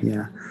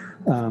 Yeah.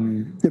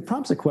 It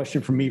prompts a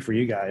question for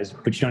you guys,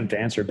 but you don't have to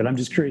answer. But I'm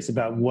just curious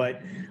about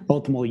what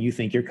ultimately you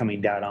think you're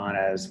coming down on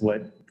as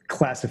what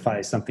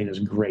classifies something as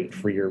great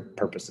for your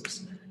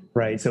purposes,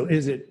 right? So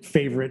is it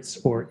favorites,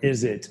 or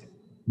is it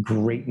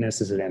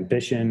greatness? Is it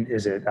ambition?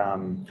 Is it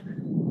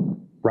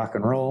rock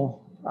and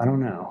roll? I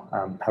don't know.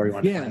 How do you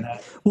want to find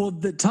that? Well,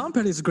 Tom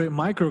Petty is a great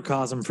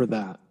microcosm for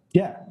that.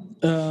 Yeah.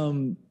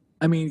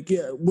 I mean,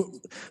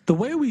 the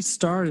way we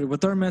started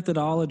with our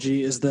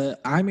methodology is that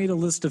I made a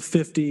list of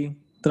 50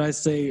 that I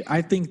say,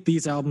 I think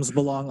these albums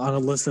belong on a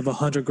list of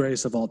 100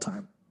 greatest of all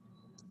time.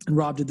 And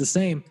Rob did the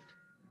same.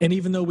 And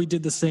even though we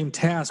did the same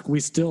task,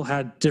 we still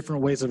had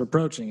different ways of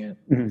approaching it.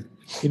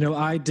 Mm-hmm.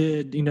 I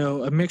did,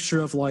 a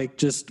mixture of like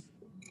just,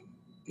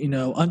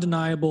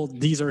 undeniable,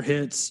 these are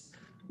hits,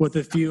 with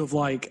a few of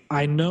like,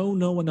 I know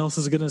no one else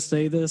is going to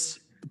say this,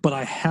 but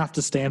I have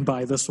to stand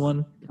by this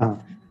one.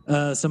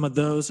 Some of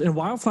those. And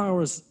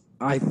Wildflowers,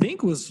 I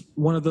think, was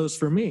one of those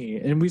for me.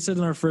 And we said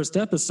in our first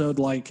episode,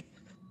 like,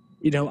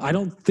 I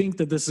don't think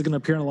that this is going to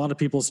appear in a lot of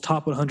people's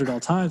top 100 all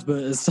times,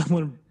 but as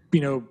someone,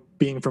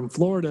 being from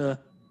Florida,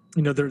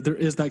 there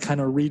is that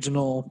kind of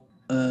regional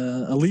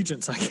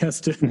allegiance, I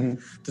guess, to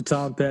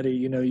Tom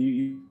Petty.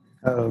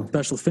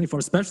 Special affinity for him,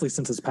 especially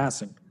since his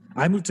passing.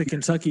 I moved to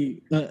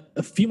Kentucky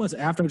a few months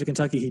after I moved to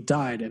Kentucky. He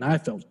died, and I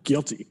felt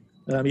guilty,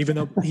 even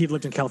though he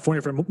lived in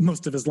California for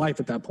most of his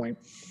life at that point.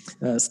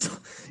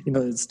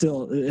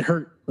 It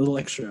hurt a little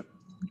extra.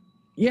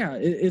 Yeah,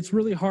 it's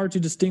really hard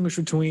to distinguish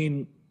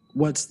between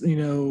what's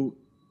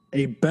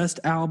a best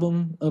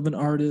album of an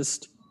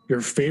artist,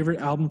 your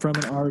favorite album from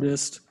an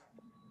artist,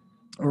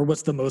 or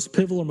what's the most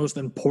pivotal or most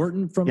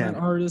important from that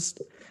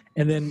artist,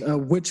 and then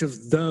which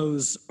of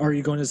those are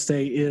you going to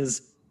say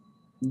is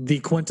the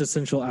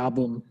quintessential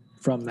album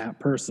from that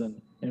person,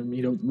 and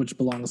which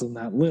belongs on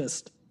that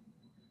list.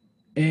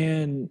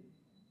 And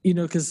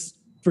because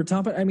for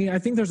Tom Petty, I mean, I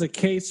think there's a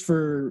case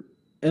for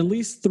at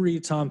least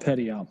 3 Tom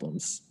Petty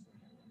albums,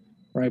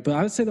 right? But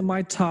I would say that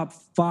my top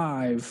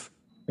 5,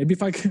 maybe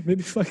if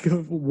I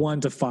go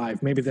 1 to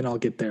 5, maybe then I'll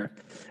get there.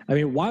 I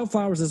mean,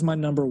 Wildflowers is my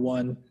number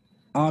 1.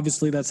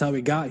 Obviously, that's how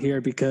we got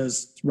here,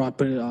 because Rod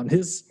put it on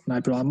his and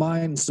I put it on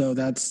mine. So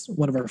that's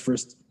one of our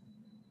first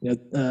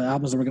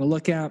albums that we're going to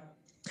look at.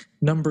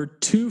 Number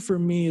 2 for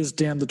me is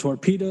Damn the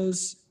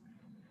Torpedoes.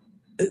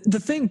 The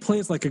thing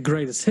plays like a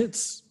greatest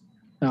hits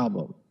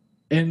album.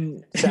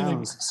 And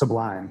sounds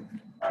sublime.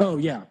 Oh,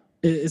 yeah.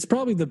 It's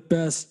probably the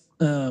best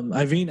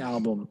Iveen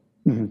album,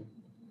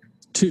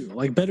 too.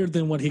 Like, better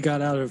than what he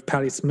got out of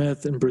Patti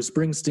Smith and Bruce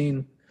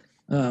Springsteen.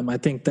 I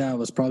think that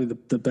was probably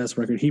the best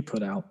record he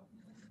put out.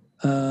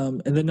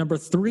 And then number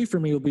 3 for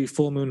me will be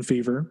Full Moon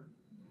Fever.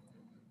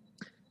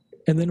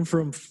 And then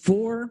from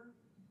 4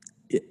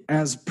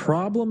 as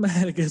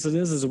problematic as it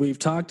is, as we've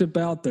talked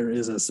about, there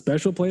is a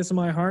special place in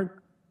my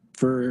heart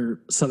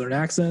for Southern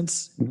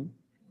accents.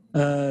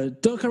 Mm-hmm.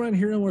 Don't Come Around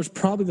Here No More is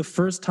probably the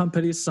first Tom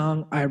Petty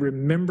song I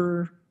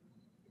remember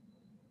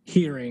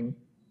hearing.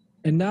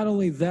 And not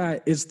only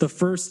that, it's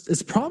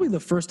probably the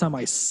first time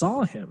I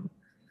saw him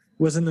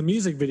was in the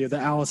music video, the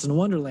Alice in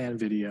Wonderland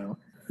video.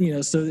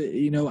 So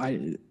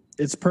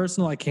it's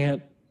personal. I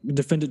can't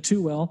defend it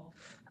too well.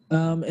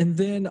 And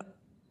then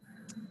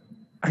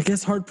I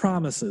guess Hard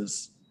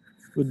Promises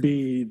would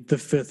be the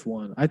fifth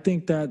one. I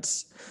think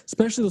that's,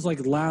 especially those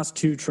like last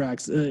two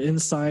tracks,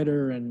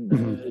 Insider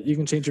and You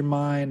Can Change Your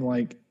Mind.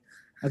 Like,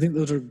 I think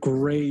those are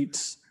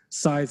great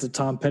sides of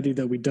Tom Petty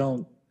that we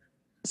don't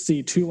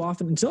see too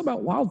often until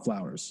about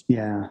Wildflowers.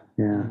 Yeah.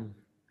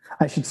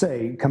 I should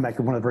say, come back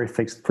to one of the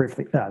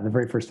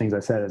very first things I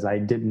said is I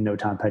didn't know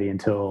Tom Petty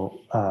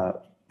until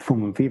Full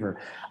Moon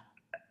Fever.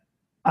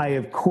 I,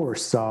 of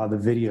course, saw the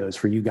videos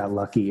for You Got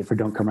Lucky, for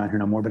Don't Come Around Here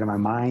No More, but in my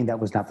mind, that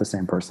was not the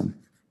same person,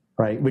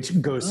 right?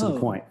 Which goes to the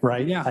point,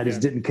 right? Yeah. I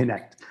just didn't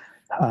connect.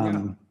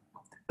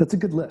 That's a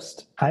good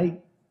list.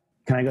 Can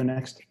I go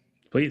next?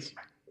 Please.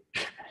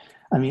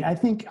 I mean, I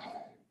think,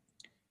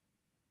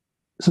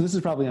 so this is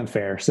probably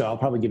unfair, so I'll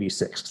probably give you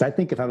 6. Because I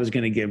think if I was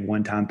going to give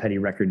one Tom Petty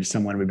record to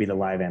someone, it would be the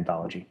live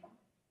anthology.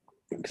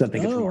 Because I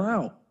think it's more.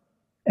 Wow.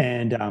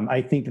 And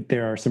I think that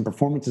there are some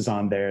performances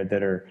on there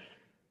that are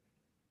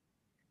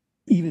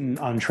even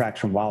on tracks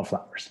from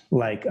Wildflowers,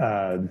 like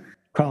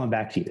Crawling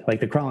Back to You. Like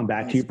the Crawling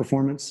Back to You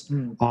performance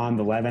on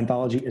the live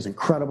anthology is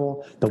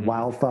incredible. The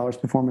Wildflowers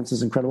performance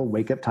is incredible.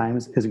 Wake Up Time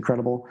is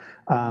incredible.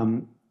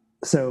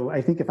 So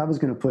I think if I was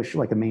going to push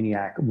like a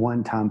maniac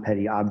one Tom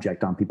Petty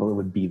object on people, it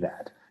would be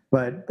that.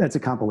 But that's a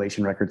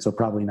compilation record, so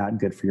probably not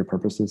good for your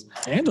purposes.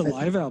 And a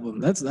live album.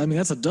 That's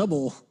a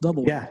double.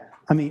 Yeah.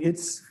 I mean,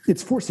 it's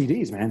 4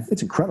 CDs, man.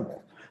 It's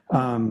incredible.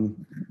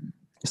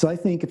 So I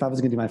think if I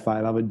was going to do my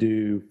 5, I would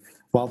do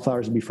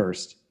Wildflowers would be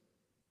first.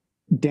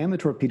 Damn the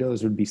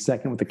Torpedoes would be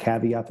second, with the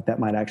caveat that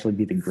might actually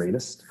be the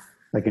greatest,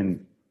 like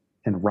in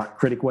rock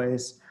critic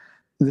ways.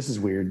 This is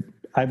weird.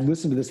 I've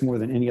listened to this more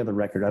than any other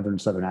record other than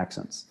Southern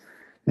Accents.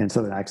 And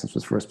Southern Accents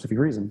was for a specific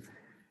reason.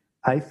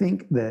 I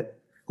think that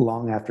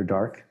Long After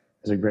Dark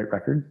is a great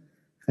record.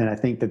 And I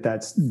think that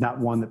that's not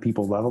one that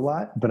people love a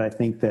lot, but I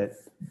think that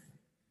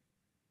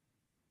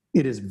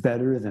it is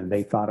better than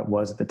they thought it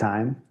was at the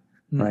time,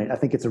 right? I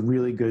think it's a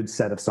really good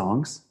set of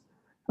songs.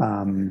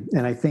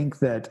 And I think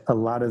that a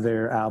lot of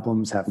their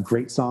albums have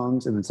great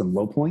songs and then some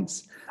low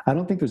points. I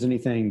don't think there's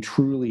anything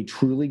truly,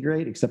 truly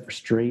great except for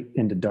Straight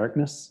Into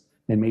Darkness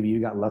and maybe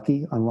You Got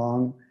Lucky on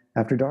Long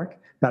After Dark.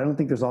 But I don't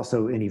think there's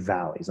also any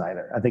valleys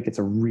either. I think it's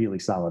a really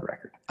solid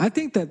record. I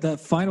think that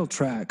final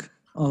track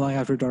on Long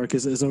After Dark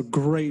is a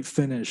great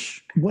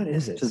finish. What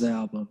is it? To the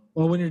album.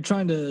 Well, when you're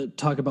trying to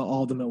talk about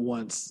all of them at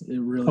once, it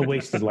really... A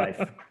Wasted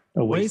Life.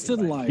 A Wasted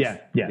Life.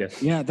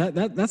 Yeah.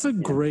 That's a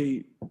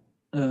great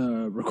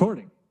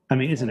recording. I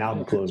mean, it's an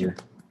album closer.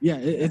 Yeah,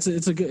 it's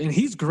a good, and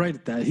he's great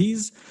at that.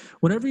 He's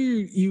whenever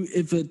you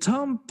if a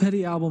Tom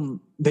Petty album,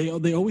 they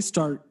always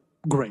start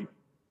great,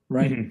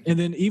 right? Mm-hmm. And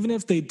then even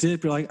if they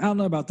dip, you're like, I don't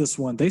know about this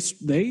one. They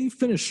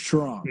finish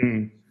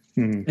strong,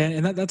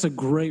 and that's a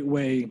great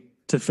way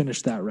to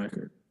finish that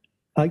record.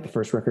 I like the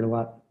first record a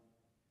lot.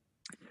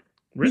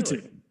 Really? Me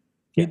too.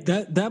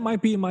 Yeah. That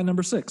might be my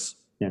number 6.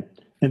 Yeah,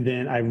 and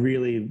then I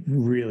really,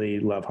 really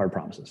love Hard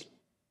Promises.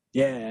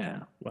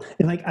 Yeah.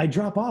 And like I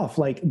drop off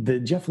like the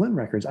Jeff Lynne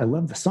records. I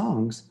love the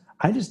songs.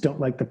 I just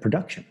don't like the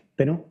production.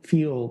 They don't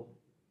feel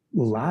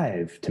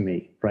live to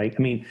me, right?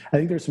 I mean, I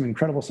think there's some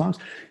incredible songs.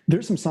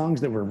 There's some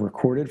songs that were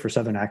recorded for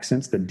Southern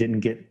Accents that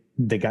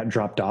got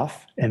dropped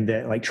off, and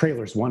that like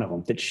Trailer's one of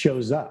them that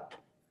shows up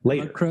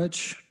later.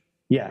 Mudcrutch.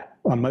 Yeah,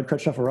 on Mudcrutch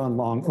stuff or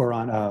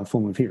on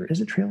Full Moon Fever. Is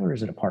it Trailer or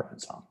is it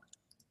Apartment Song?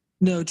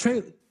 No,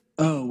 Trailer.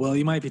 Oh, well,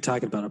 you might be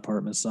talking about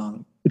Apartment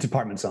Song. It's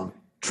Apartment Song.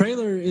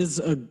 Trailer is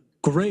a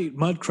great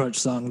Mudcrutch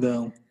song,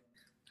 though,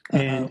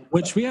 and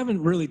which we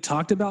haven't really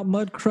talked about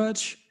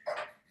Mudcrutch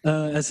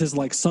as his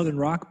like Southern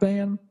rock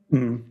band,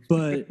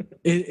 but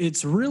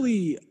it's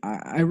really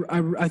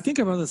I think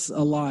about this a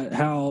lot.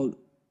 How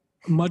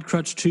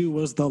Mudcrutch 2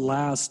 was the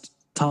last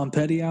Tom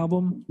Petty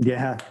album,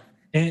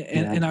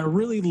 and I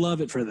really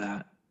love it for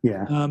that.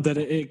 Yeah, that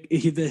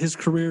that his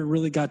career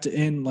really got to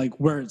end like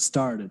where it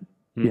started.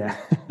 Yeah,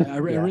 I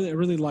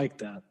really like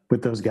that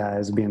with those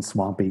guys being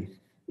swampy.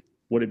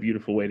 What a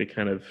beautiful way to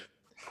kind of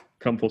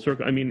come full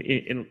circle. I mean,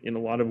 in a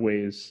lot of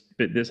ways,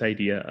 but this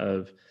idea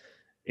of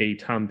a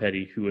Tom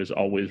Petty who is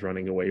always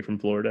running away from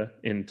Florida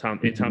and Tom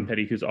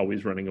Petty who's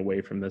always running away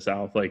from the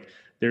South, like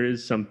there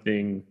is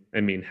something,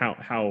 I mean,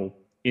 how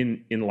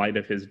in light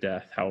of his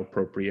death, how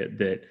appropriate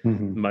that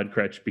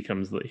Mudcrutch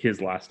becomes his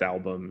last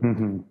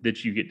album,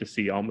 that you get to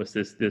see almost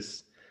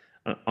this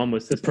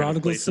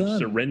prodigal son of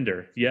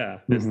surrender. Yeah.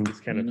 This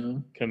kind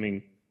of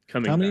coming.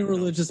 How many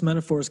religious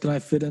metaphors can I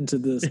fit into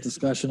this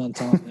discussion on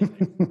Tom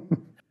Petty?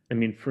 I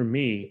mean, for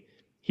me,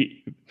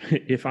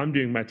 if I'm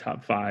doing my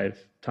top 5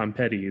 Tom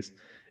Petty's,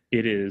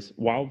 it is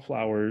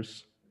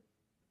Wildflowers,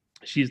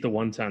 She's the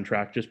One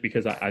soundtrack, just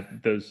because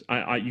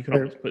you can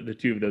almost put the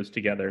two of those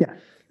together.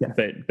 Yeah.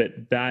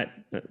 But that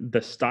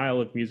the style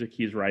of music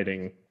he's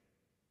writing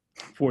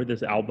for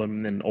this album,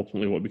 and then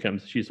ultimately what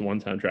becomes She's the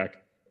One soundtrack,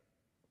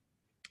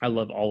 I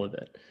love all of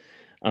it.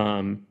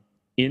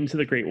 Into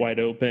the Great Wide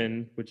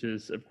Open, which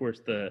is of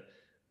course the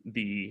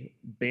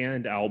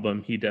band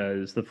album he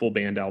does, the full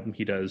band album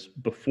he does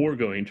before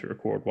going to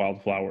record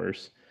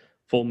Wildflowers.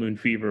 Full Moon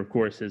Fever, of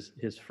course, is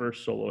his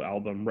first solo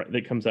album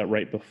that comes out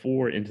right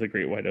before Into the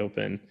Great Wide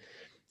Open.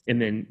 And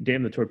then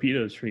Damn the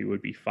Torpedoes for me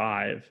would be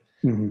 5.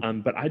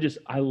 But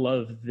I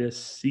love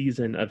this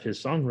season of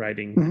his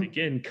songwriting. That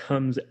again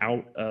comes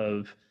out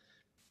of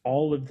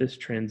all of this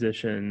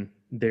transition.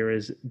 There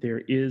is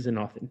an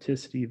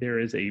authenticity. There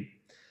is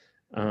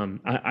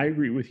I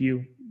agree with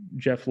you.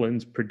 Jeff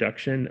Lynne's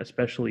production,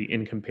 especially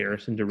in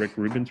comparison to Rick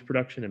Rubin's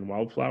production in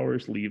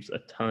Wildflowers, leaves a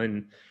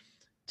ton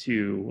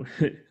to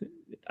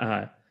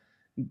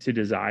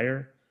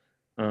desire.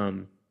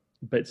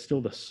 But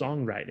still, the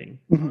songwriting.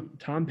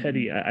 Tom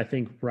Petty, I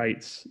think,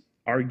 writes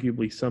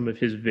arguably some of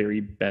his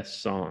very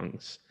best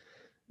songs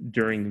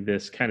during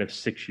this kind of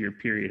 6-year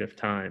period of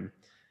time,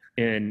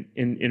 and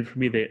for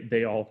me,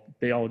 they all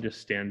just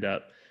stand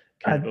up.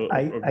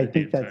 I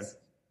think that's.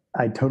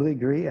 I totally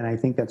agree, and I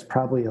think that's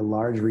probably a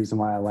large reason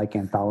why I like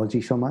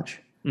Anthology so much,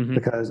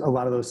 because a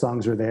lot of those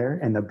songs are there,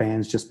 and the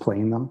band's just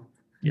playing them,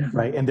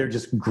 right? And they're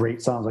just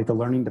great songs, like the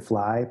 "Learning to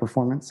Fly"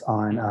 performance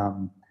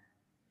on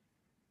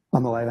the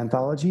live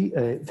Anthology.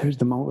 There's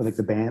the moment where like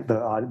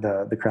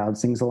the crowd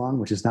sings along,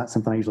 which is not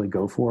something I usually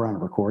go for on a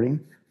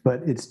recording,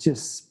 but it's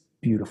just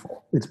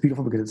beautiful. It's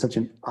beautiful because it's such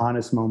an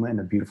honest moment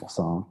and a beautiful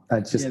song.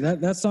 It's just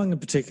that song in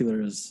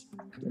particular is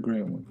a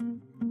great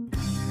one.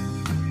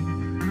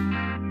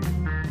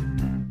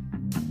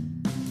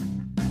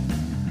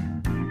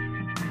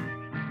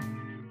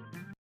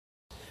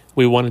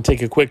 We want to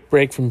take a quick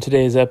break from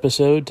today's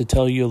episode to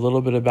tell you a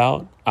little bit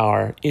about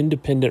our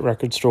independent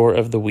record store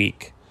of the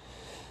week.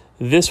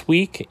 This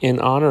week, in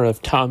honor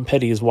of Tom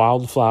Petty's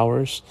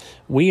Wildflowers,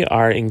 we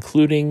are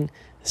including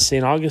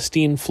St.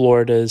 Augustine,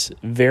 Florida's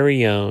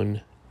very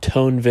own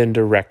Tone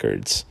Vendor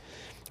Records,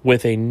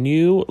 with a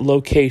new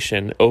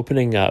location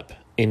opening up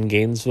in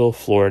Gainesville,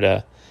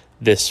 Florida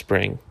this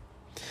spring.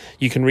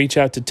 You can reach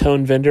out to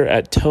Tone Vendor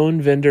at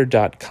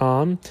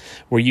tonevendor.com,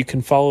 where you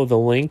can follow the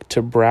link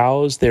to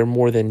browse their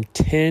more than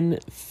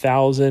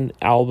 10,000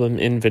 album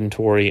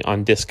inventory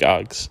on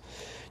Discogs.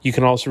 You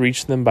can also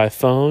reach them by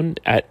phone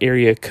at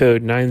area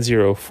code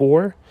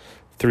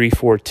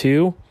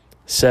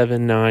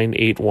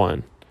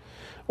 904-342-7981.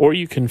 Or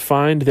you can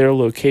find their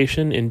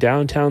location in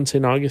downtown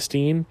St.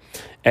 Augustine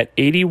at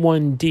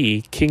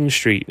 81D King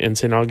Street in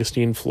St.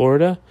 Augustine,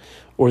 Florida,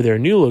 or their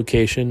new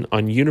location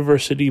on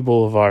University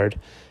Boulevard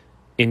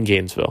in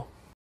Gainesville.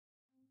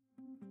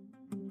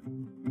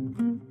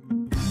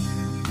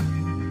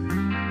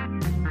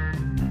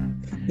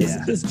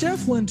 Is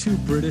Jeff Lynne too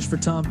British for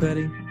Tom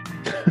Petty?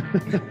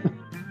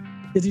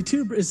 Is he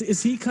too?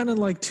 Is he kind of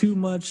like too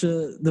much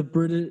the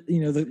British?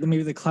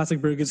 Maybe the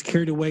classic Brit gets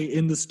carried away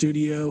in the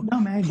studio,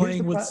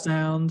 playing with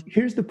sound.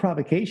 Here's the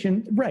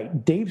provocation,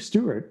 right? Dave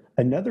Stewart,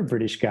 another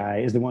British guy,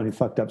 is the one who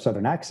fucked up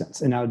Southern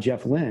accents, and now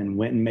Jeff Lynne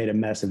went and made a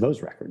mess of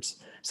those records.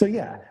 So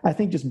yeah, I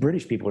think just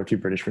British people are too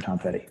British for Tom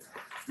Petty.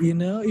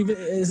 Even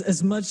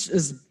as much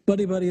as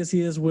buddy as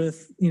he is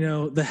with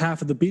the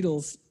half of the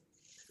Beatles,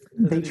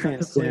 they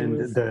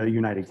transcend the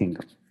United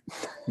Kingdom.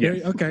 There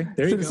you go.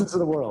 Citizens of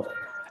the world.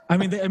 I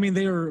mean,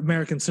 they are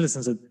American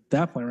citizens at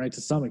that point, right?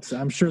 To some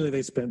extent, I'm sure that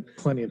they spent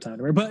plenty of time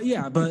there. But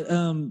yeah, but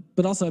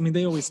also, I mean,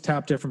 they always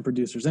tap different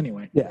producers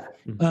anyway. Yeah.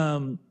 I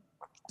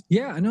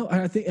know.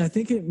 I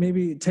think it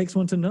maybe takes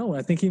one to know.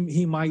 I think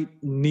he might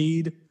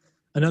need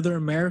another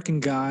American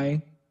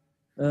guy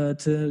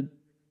to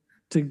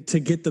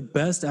get the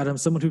best out of him.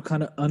 Someone who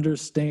kind of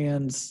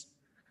understands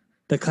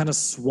the kind of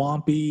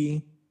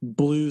swampy,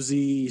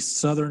 bluesy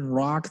Southern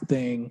rock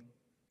thing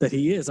that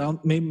he is.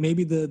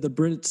 Maybe the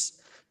Brits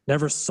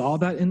never saw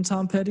that in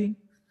Tom Petty.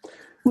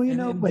 Well,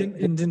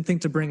 and didn't think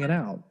to bring it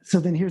out.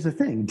 So then here's the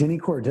thing. Denny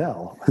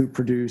Cordell, who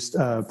produced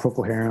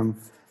Procol Harum,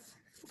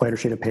 Lighter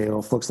Shade of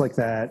Pale, Looks Like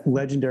That,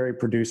 legendary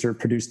producer,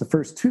 produced the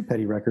first 2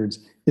 Petty records,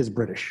 is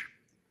British.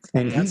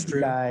 And he's the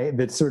guy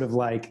that sort of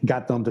like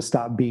got them to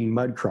stop being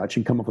Mudcrutch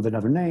and come up with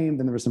another name.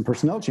 Then there were some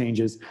personnel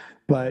changes.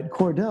 But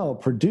Cordell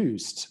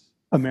produced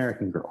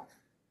American Girl.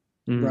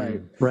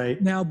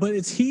 Right. Now, but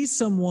is he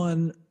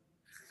someone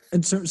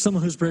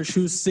who's British,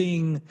 who's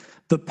seeing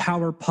the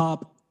power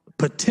pop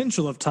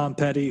potential of Tom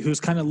Petty, who's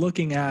kind of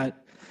looking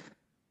at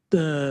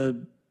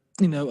the,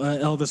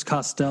 Elvis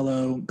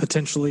Costello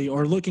potentially,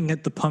 or looking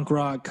at the punk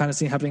rock kind of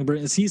scene happening in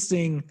Britain? Is he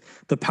seeing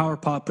the power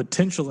pop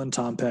potential in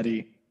Tom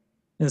Petty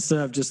instead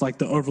of just like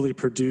the overly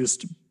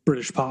produced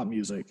British pop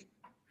music?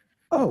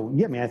 Oh,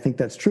 yeah, I mean, I think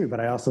that's true. But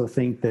I also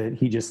think that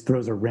he just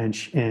throws a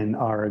wrench in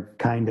our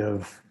kind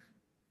of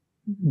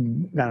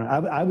don't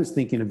know, I was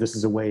thinking of this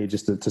as a way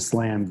just to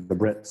slam the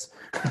Brits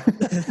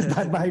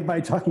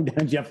by talking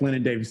down Jeff Lynne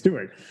and Dave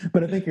Stewart.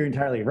 But I think you're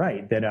entirely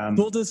right that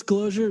full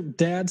disclosure,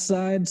 dad's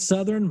side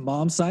Southern,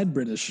 mom's side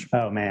British.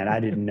 Oh man, I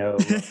didn't know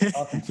who I was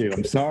talking to.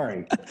 I'm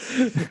sorry.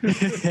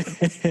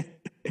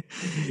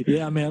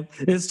 Yeah, man,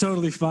 it's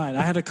totally fine.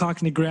 I had a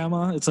Cockney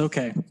grandma. It's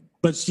okay.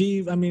 But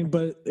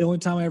but the only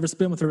time I ever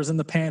spent with her was in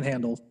the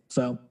Panhandle.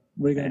 So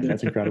what are you gonna do?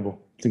 That's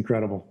incredible. It's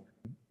incredible.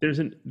 There's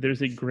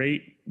a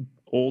great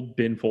old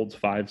Ben Folds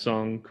 5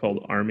 song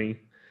called Army,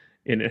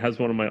 and it has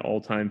one of my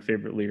all-time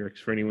favorite lyrics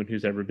for anyone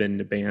who's ever been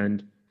in a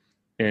band.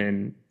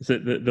 And so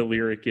the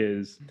lyric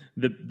is,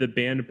 the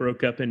band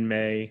broke up in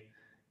May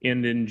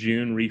and in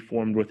June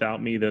reformed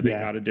without me, though they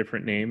got a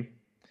different name.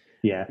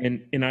 Yeah.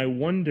 And I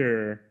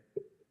wonder,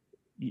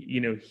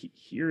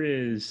 here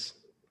is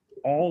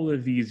all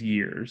of these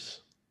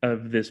years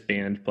of this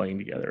band playing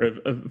together.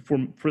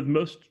 For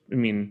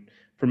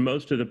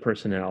most of the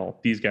personnel,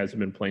 these guys have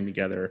been playing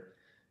together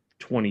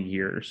 20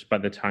 years by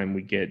the time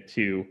we get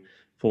to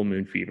Full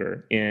Moon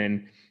Fever.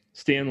 And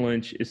Stan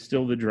Lynch is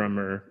still the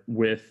drummer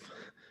with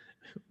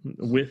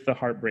the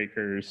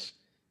Heartbreakers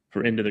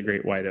for Into the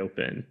Great Wide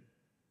Open.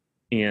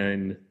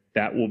 And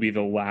that will be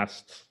the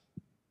last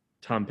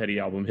Tom Petty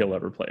album he'll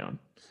ever play on.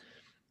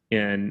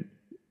 And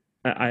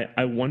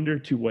I wonder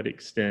to what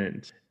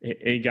extent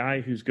a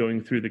guy who's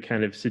going through the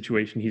kind of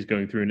situation he's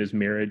going through in his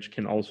marriage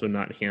can also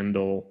not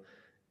handle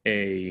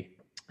a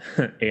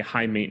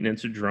high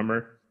maintenance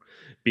drummer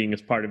being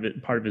as part of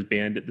his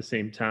band at the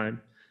same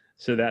time.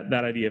 So that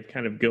idea of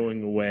kind of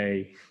going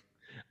away,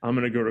 I'm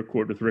going to go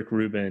record with Rick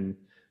Rubin,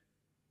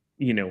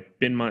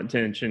 Ben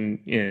Montench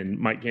and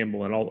Mike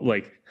Campbell and all,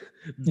 like,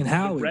 and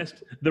Howie.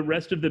 The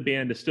rest of the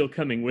band is still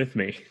coming with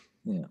me.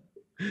 Yeah.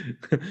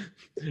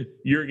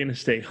 You're going to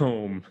stay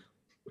home.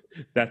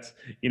 That's,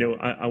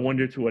 I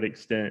wonder to what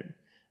extent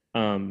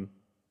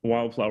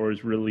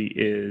Wildflowers really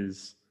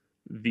is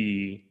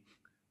the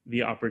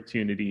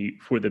opportunity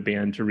for the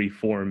band to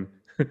reform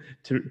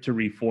to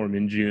reform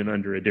in June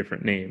under a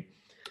different name.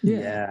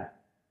 Yeah.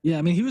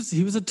 I mean, he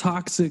was a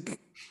toxic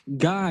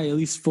guy, at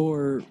least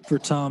for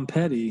Tom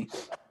Petty.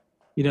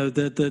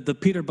 The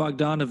Peter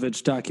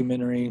Bogdanovich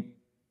documentary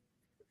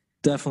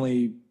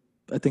definitely,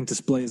 I think,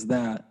 displays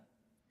that.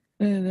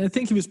 And I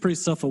think he was pretty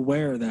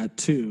self-aware of that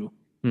too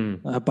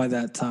by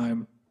that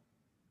time.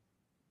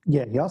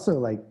 Yeah, he also,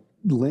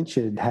 Lynch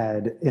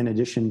had, in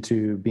addition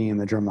to being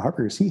the drummer of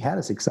the Heartbreakers, he had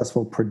a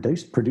successful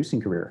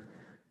producing career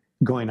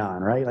going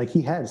on, right? Like,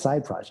 he had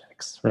side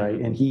projects, right?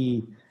 Mm-hmm. And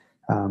he,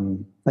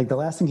 the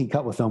last thing he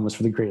cut with them was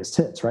for the greatest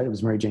hits, right? It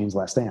was Mary Jane's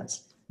Last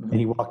Dance. Mm-hmm. And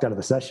he walked out of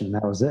the session and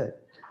that was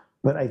it.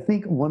 But I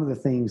think one of the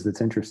things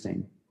that's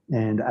interesting,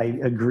 and I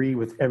agree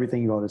with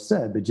everything you all just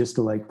said, but just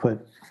to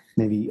put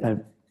maybe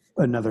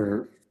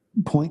another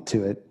point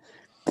to it,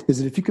 is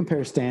that if you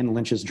compare Stan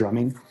Lynch's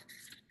drumming,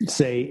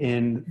 say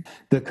in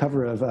the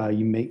cover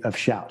of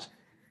Shout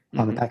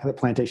on the Back of the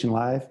Plantation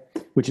Live,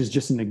 which is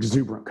just an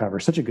exuberant cover,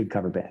 such a good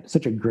cover band,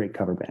 such a great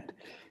cover band.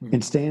 Mm-hmm.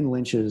 And Stan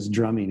Lynch's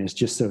drumming is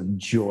just so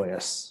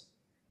joyous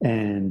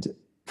and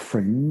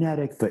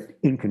frenetic, but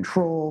in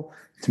control.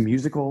 It's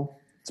musical,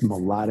 it's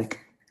melodic.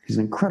 He's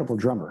an incredible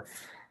drummer.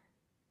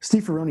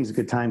 Steve Ferrone's a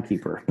good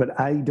timekeeper, but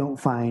I don't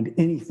find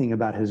anything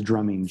about his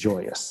drumming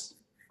joyous,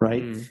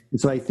 right? Mm-hmm. And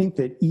so I think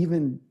that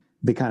even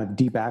the kind of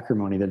deep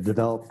acrimony that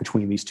developed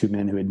between these two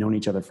men who had known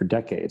each other for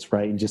decades,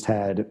 right, and just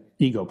had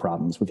ego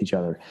problems with each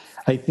other.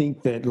 I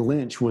think that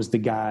Lynch was the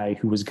guy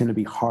who was going to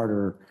be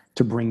harder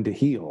to bring to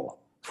heel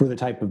for the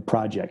type of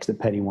projects that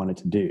Petty wanted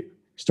to do,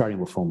 starting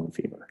with Full Moon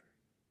Fever,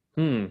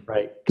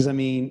 right? Because,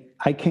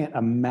 I can't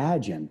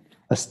imagine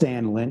a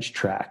Stan Lynch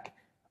track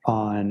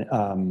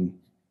on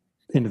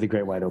Into the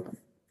Great Wide Open.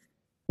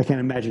 I can't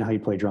imagine how you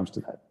play drums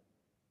to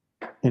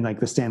that in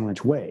the Stan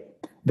Lynch way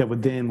that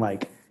would then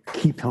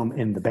keep him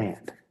in the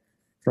band,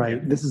 right?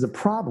 Yeah. This is a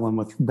problem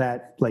with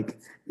that,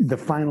 the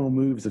final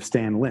moves of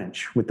Stan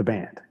Lynch with the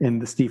band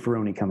and the Steve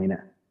Ferrone coming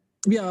in.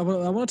 Yeah, I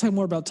want to talk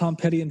more about Tom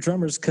Petty and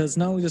drummers, because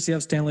not only does he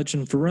have Stan Lynch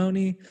and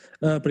Ferrone,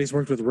 but he's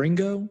worked with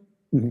Ringo,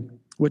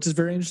 which is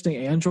very interesting,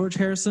 and George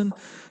Harrison.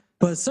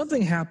 But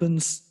something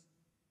happens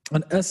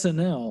on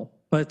SNL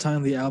by the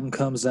time the album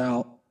comes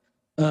out.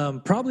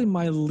 Probably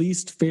my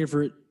least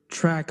favorite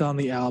track on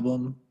the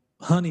album,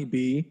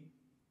 Honeybee,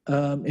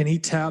 and he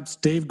taps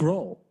Dave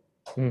Grohl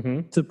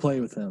to play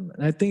with him.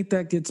 And I think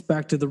that gets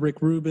back to the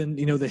Rick Rubin,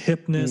 the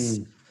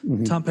hipness.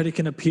 Mm-hmm. Tom Petty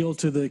can appeal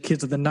to the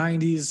kids of the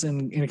 90s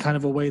in kind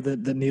of a way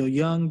that Neil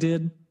Young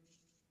did.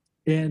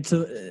 And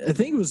so I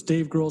think it was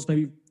Dave Grohl's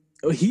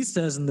he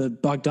says in the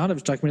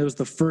Bogdanovich documentary, it was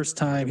the first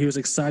time he was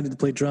excited to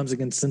play drums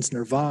again since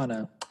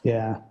Nirvana.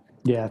 Yeah,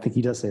 I think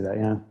he does say that,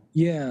 yeah.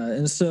 Yeah,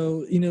 and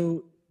so,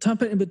 Tom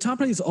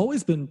Petty's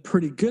always been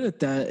pretty good at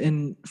that.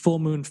 In Full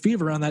Moon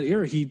Fever, around that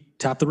era, he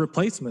tapped the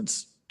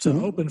Replacements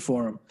to open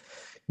for him.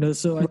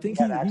 So I think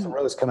he had Axl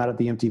Rose come out at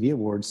the MTV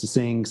Awards to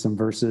sing some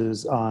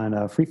verses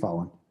on Free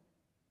Fallin'.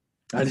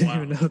 I didn't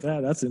even know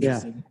that. That's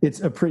interesting. Yeah, it's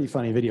a pretty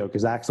funny video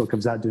because Axl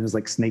comes out doing his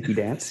snaky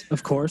dance.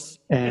 Of course.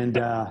 And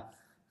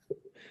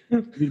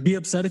you'd be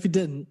upset if he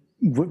didn't.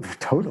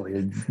 Totally. He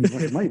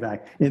wants his money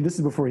back. And this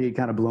is before he had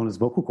kind of blown his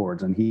vocal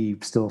cords, and he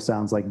still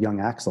sounds like young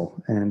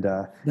Axl. And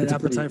that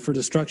Appetite for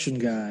Destruction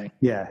guy.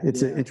 Yeah,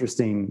 it's an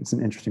interesting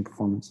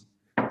performance.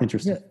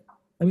 Interesting. Yeah.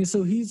 I mean,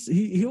 so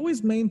he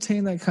always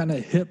maintained that kind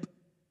of hip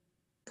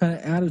kind of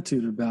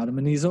attitude about him,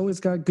 and he's always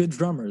got good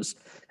drummers.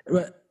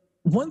 But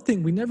one thing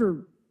I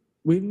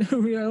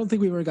don't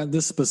think we've ever gotten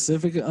this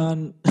specific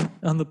on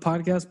the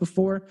podcast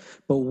before,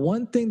 but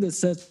one thing that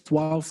sets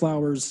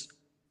Wildflowers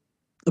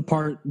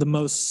apart the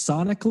most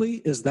sonically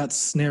is that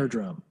snare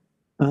drum.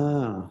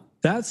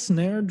 That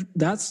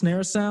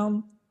snare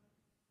sound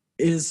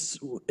is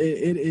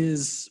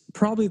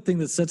probably the thing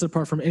that sets it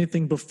apart from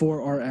anything before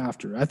or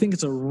after. I think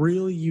it's a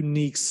really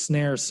unique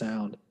snare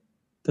sound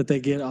that they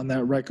get on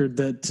that record.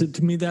 That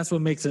to me, that's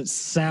what makes it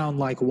sound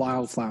like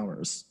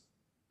Wildflowers.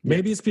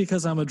 Maybe it's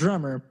because I'm a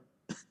drummer.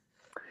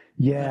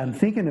 Yeah, I'm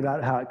thinking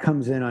about how it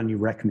comes in on "You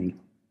Wreck Me."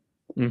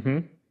 Mm-hmm.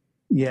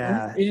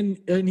 Yeah, and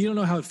you don't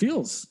know how it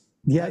feels.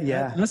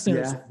 That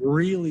snare is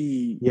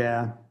really,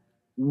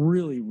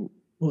 really.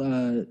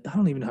 I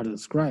don't even know how to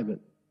describe it.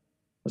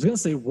 I was going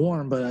to say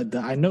warm, but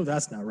I know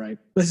that's not right.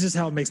 That's just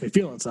how it makes me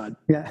feel inside.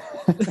 Yeah.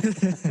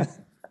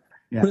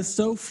 But it's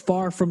so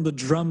far from the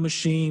drum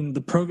machine,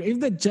 the program. Even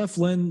that Jeff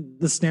Lynne,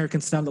 the snare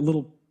can sound a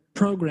little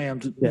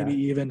programmed, maybe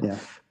even. Yeah.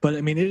 But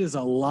I mean, it is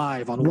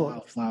alive on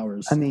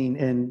Wildflowers. I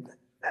mean,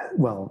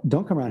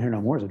 Don't Come Around Here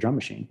No More is a drum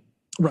machine.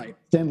 Right.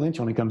 Stan Lynch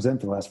only comes in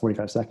for the last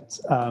 45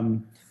 seconds.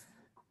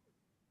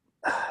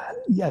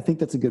 I think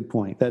that's a good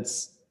point.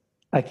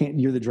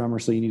 You're the drummer,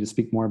 so you need to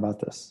speak more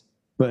about this.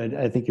 But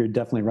I think you're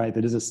definitely right.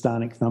 That is a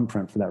sonic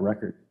thumbprint for that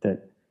record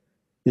that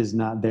is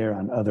not there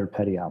on other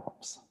Petty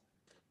albums.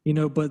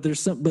 But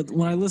but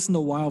when I listen to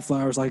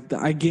Wildflowers, I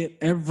get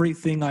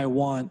everything I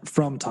want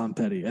from Tom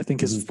Petty. I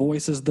think his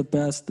voice is the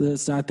best.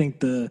 I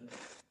think the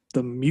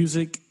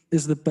music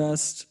is the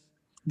best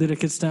that it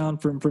gets down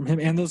from him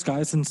and those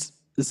guys, since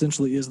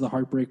essentially is the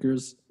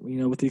Heartbreakers,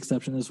 with the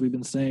exception, as we've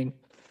been saying.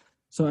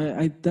 So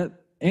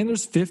and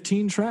there's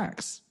 15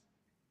 tracks,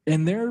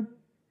 and they're,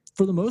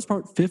 for the most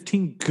part,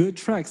 15 good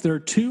tracks. There are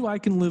 2 I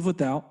can live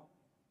without.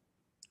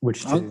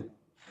 Which 2?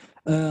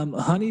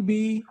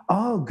 Honeybee.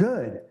 Oh,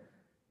 good.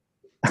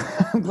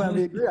 I'm glad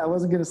we agree. I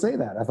wasn't going to say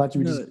that. I thought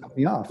you would just cut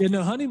me off. Yeah,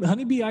 no,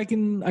 Honeybee I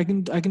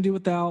can do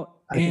without.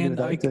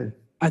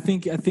 I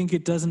think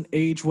it doesn't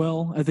age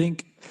well. I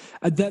think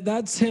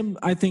that's him.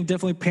 I think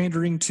definitely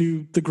pandering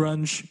to the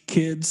grunge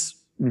kids,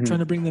 trying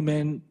to bring them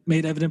in,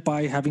 made evident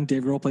by having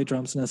Dave Grohl play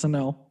drums in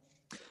SNL.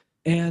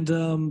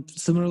 And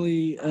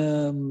similarly,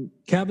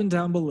 Cabin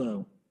Down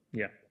Below.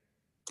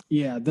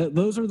 Yeah.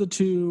 Those are the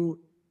 2.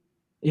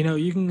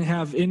 You can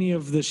have any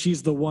of the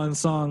She's the One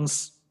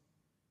songs,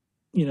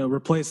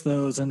 replace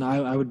those, and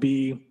I would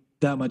be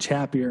that much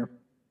happier.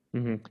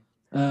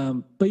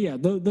 But yeah,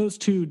 those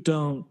 2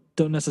 don't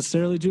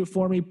necessarily do it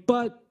for me.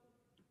 But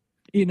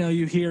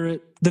you hear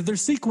it, that they're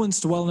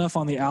sequenced well enough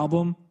on the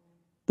album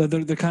that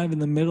they're kind of in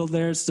the middle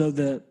there, so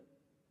that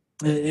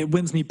it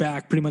wins me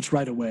back pretty much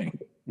right away.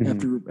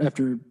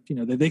 After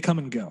they come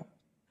and go,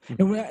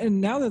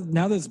 and now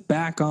that it's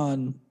back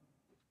on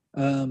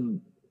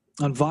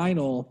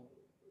vinyl,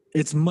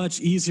 it's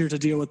much easier to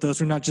deal with those.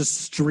 We're not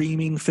just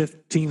streaming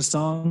 15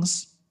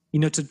 songs,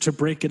 to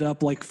break it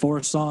up like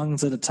 4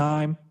 songs at a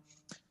time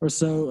or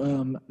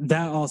so.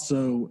 That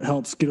also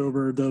helps get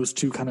over those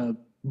 2 kind of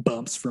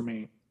bumps for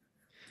me.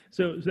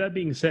 So that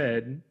being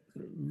said,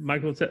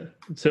 Michael,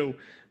 so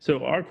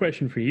our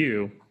question for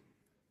you: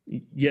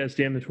 yes,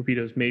 Damn the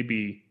Torpedoes may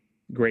be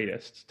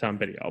greatest Tom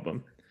Petty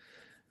album.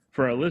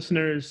 For our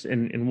listeners,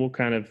 and we'll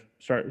kind of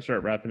start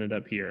wrapping it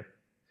up here,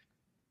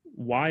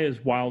 why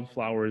is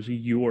Wildflowers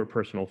your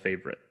personal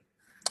favorite?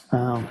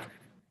 I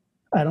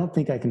don't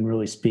think I can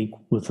really speak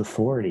with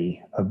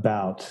authority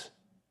about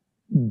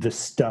the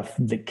stuff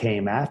that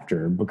came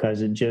after,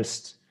 because it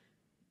just,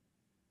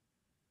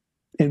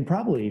 and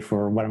probably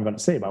for what I'm going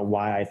to say about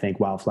why I think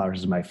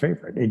Wildflowers is my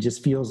favorite, it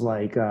just feels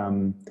like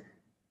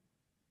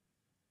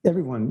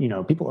everyone,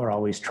 people are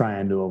always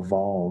trying to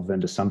evolve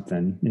into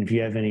something. And if you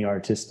have any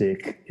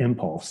artistic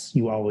impulse,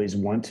 you always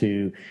want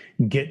to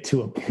get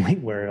to a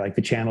point where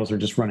the channels are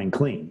just running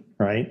clean,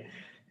 right?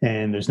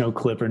 And there's no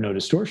clip or no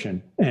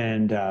distortion.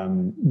 And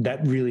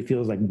that really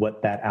feels like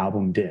what that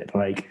album did.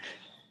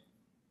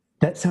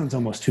 That sounds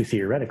almost too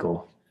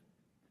theoretical,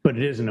 but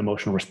it is an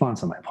emotional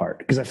response on my part,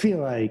 because I feel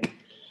like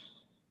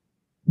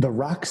the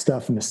rock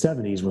stuff in the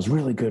 70s was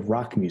really good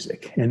rock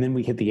music. And then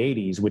we hit the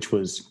 80s, which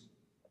was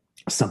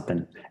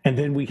something. And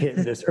then we hit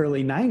this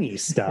early 90s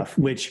stuff,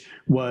 which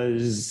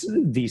was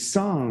these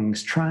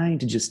songs trying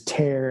to just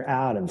tear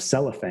out of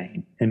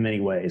cellophane in many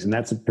ways. And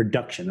that's a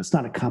production. That's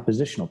not a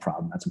compositional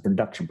problem. That's a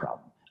production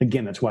problem.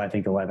 Again, that's why I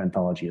think the live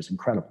anthology is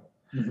incredible.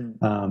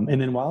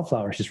 And then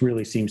Wildflowers just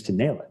really seems to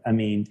nail it. I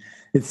mean,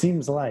 it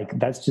seems like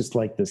that's just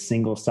the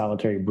single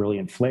solitary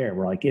brilliant flair,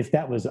 where if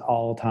that was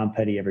all Tom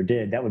Petty ever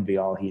did, that would be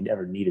all he'd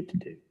ever needed to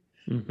do.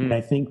 And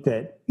I think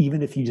that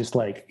even if you just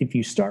if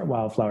you start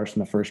Wildflowers from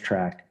the first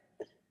track,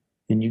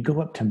 and you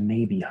go up to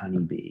maybe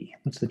Honeybee.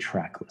 What's the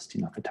track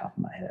listing off the top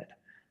of my head?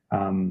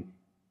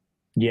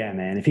 Yeah,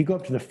 man. If you go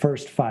up to the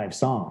first 5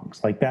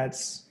 songs, like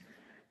that's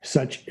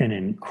such an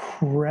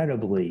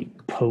incredibly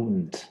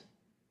potent,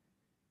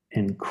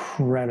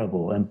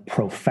 incredible and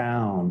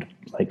profound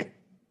like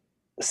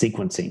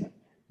sequencing.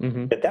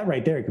 But that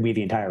right there could be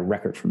the entire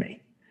record for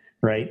me,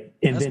 right?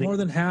 And that's then more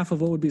than half of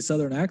what would be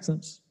Southern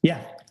accents. Yeah,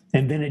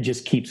 and then it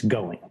just keeps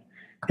going,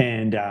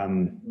 and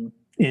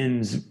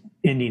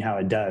ending how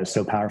it does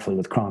so powerfully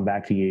with "Crawling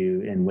Back to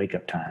You" and "Wake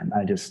Up Time."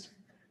 I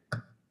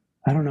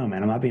don't know,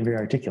 man. I'm not being very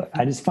articulate.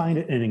 I just find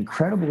it an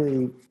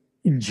incredibly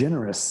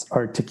generous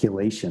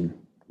articulation,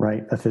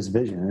 right, of his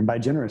vision. And by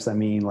generous, I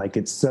mean like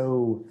it's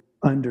so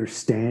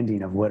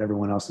understanding of what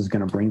everyone else is going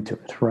to bring to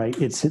it, right?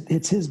 It's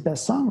his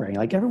best songwriting.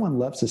 Like everyone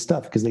loves his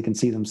stuff because they can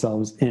see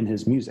themselves in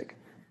his music,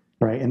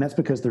 right? And that's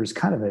because there's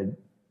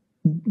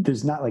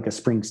not like a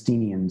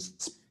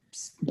Springsteenian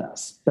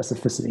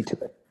specificity to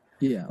it,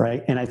 yeah,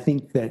 right? And I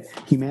think that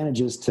he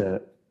manages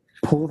to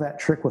pull that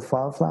trick with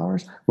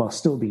Wildflowers while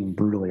still being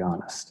brutally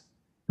honest,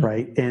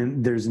 right?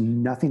 And there's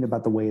nothing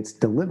about the way it's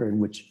delivered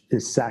which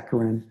is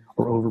saccharine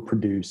or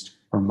overproduced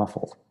or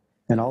muffled.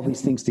 And all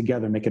these things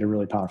together make it a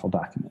really powerful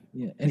document.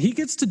 Yeah, and he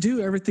gets to do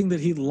everything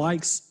that he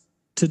likes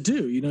to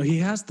do. You know, he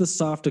has the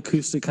soft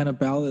acoustic kind of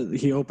ballad.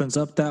 He opens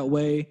up that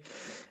way.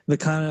 The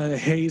kind of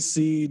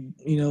hayseed,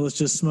 let's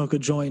just smoke a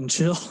joint and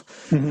chill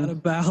kind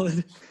of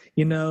ballad,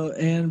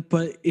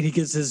 but he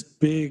gets his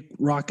big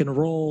rock and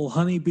roll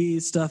honeybee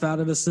stuff out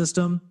of his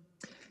system.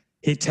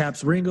 He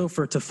taps Ringo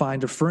to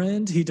Find a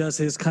Friend. He does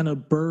his kind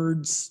of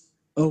Birds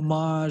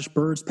homage,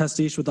 Birds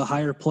pastiche with a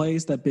higher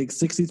place, that big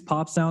 60s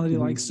pop sound that he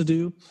likes to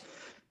do.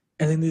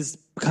 And then this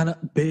kind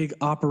of big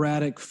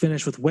operatic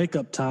finish with Wake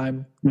Up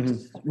Time, which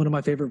is one of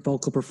my favorite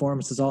vocal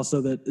performances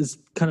also that is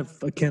kind of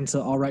akin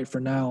to All Right for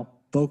Now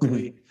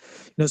vocally.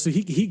 So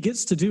he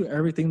gets to do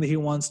everything that he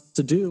wants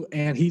to do,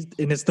 and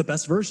it's the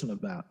best version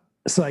of that.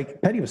 So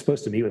like Petty was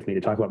supposed to meet with me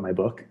to talk about my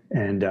book,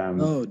 and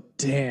oh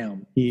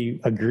damn, he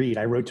agreed.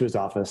 I wrote to his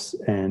office,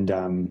 and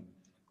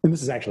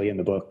this is actually in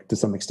the book to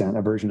some extent,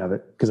 a version of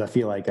it, because I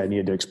feel like I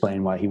needed to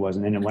explain why he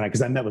wasn't in it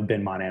because I met with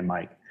Ben, Mon, and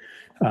Mike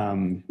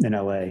in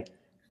LA,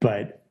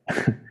 but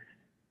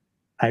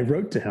I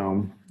wrote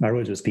to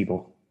his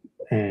people,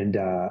 and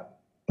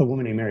a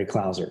woman named Mary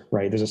Clouser,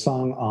 right? There's a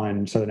song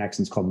on Southern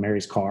Accents called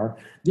Mary's Car.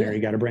 Yeah. Mary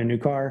got a brand new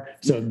car.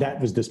 So that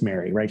was this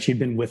Mary, right? She'd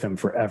been with him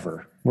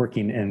forever,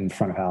 working in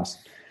front of house.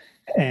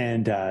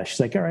 And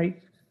she's like, all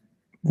right,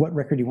 what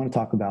record do you want to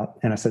talk about?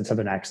 And I said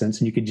Southern Accents,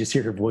 and you could just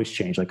hear her voice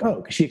change, like, oh,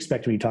 because she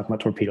expected me to talk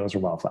about torpedoes or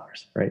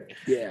wildflowers, right?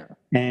 Yeah.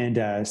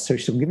 And so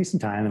she'll give me some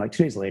time. And like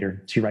 2 days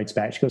later, she writes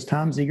back. She goes,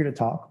 Tom's eager to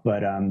talk,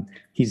 but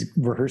he's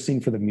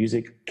rehearsing for the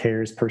Music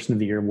Cares Person of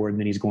the Year award,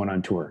 and then he's going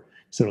on tour.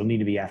 So it'll need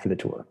to be after the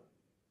tour.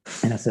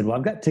 And I said, well,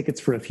 I've got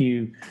tickets for a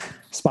few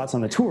spots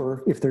on the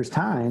tour. If there's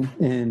time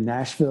in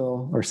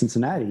Nashville or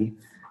Cincinnati,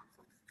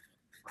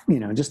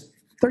 just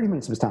 30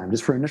 minutes of his time,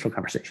 just for an initial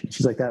conversation.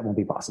 She's like, that won't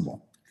be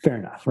possible. Fair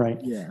enough, right?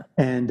 Yeah.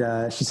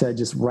 And she said,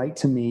 just write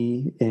to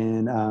me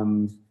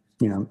in,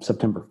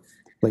 September,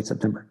 late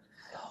September.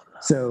 Oh, no.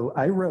 So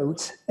I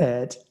wrote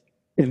and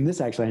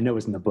this actually I know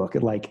is in the book,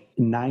 at like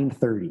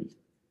 9:30.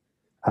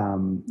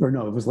 Or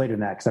no, it was later than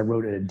that because I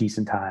wrote at a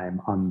decent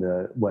time on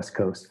the West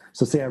Coast.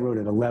 So say I wrote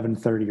at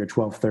 11:30 or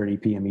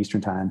 12:30 p.m.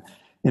 Eastern time,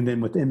 and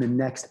then within the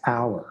next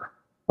hour,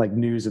 like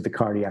news of the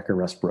cardiac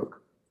arrest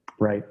broke,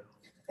 right?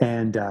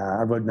 And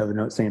I wrote another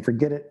note saying,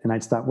 forget it. And I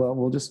just thought, well,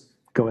 we'll just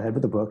go ahead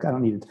with the book. I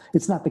don't need it.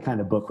 It's not the kind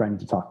of book where I need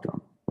to talk to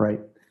him, right?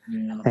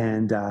 Yeah.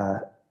 And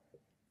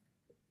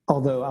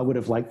although I would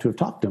have liked to have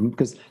talked to him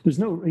because he's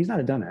not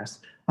a dumbass,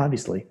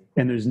 obviously.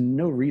 And there's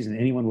no reason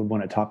anyone would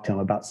want to talk to him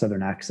about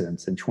Southern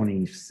Accents in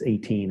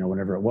 2018 or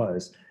whatever it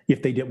was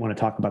if they didn't want to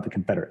talk about the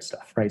Confederate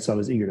stuff, right? So I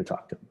was eager to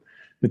talk to him.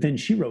 But then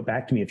she wrote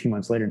back to me a few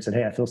months later and said,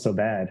 hey, I feel so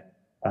bad.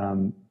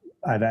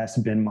 I've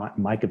asked Ben,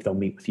 Mike if they'll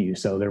meet with you,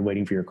 so they're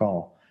waiting for your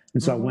call.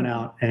 And so I went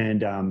out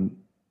and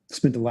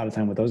spent a lot of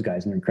time with those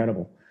guys, and they're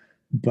incredible.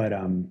 But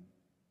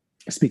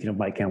speaking of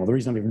Mike Campbell, the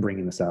reason I'm even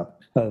bringing this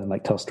up, other than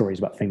like tell stories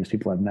about famous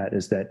people I've met,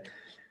 is that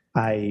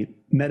I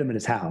met him at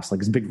his house, like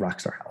his big rock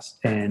star house,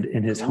 and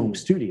in his home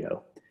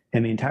studio.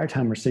 And the entire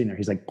time we're sitting there,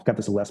 he's like got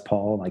this Les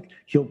Paul, like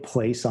he'll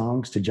play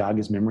songs to jog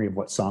his memory of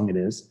what song it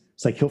is.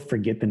 It's like he'll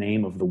forget the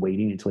name of The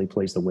Waiting until he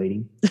plays The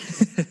Waiting.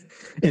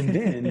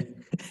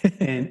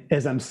 And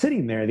as I'm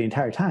sitting there the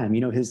entire time,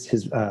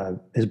 his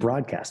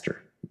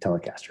broadcaster,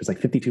 Telecaster, it's like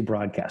 52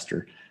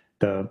 broadcaster,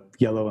 the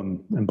yellow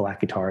and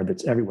black guitar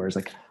that's everywhere, is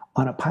like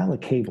on a pile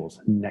of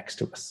cables next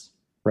to us,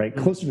 right?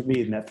 Closer to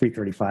me than that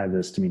 335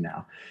 is to me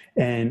now.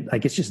 And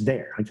like, it's just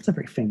there. Like, it's a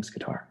very famous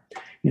guitar.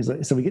 He's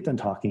like, so we get done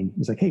talking.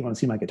 He's like, hey, you want to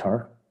see my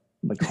guitar?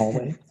 Like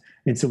hallway.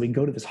 And so we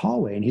go to this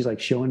hallway and he's like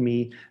showing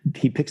me,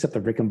 he picks up the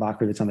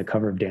Rickenbacker that's on the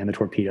cover of Dan the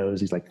Torpedoes.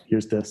 He's like,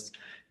 here's this.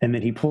 And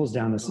then he pulls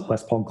down this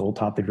Les Paul Gold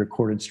Top they'd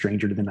recorded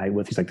Stranger to the Night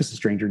with. He's like, this is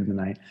Stranger to the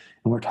Night.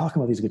 And we're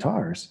talking about these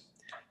guitars.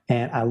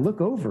 And I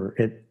look over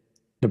at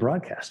the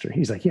broadcaster.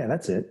 He's like, yeah,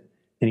 that's it.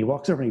 And he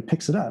walks over and he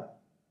picks it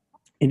up.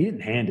 And he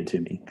didn't hand it to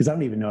me because I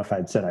don't even know if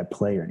I'd said I'd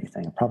play or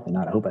anything. Probably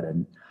not. I hope I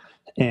didn't.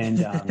 And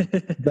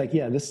like,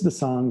 yeah, this is the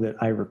song that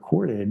I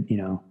recorded,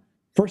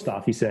 First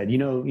off, he said, you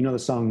know the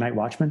song Night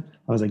Watchman?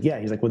 I was like, yeah.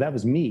 He's like, well, that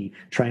was me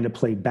trying to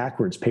play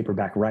backwards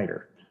Paperback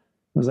Writer.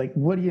 I was like,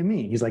 what do you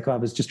mean? He's like, I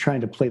was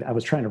trying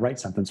to write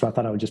something. So I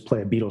thought I would just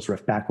play a Beatles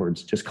riff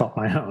backwards, just call it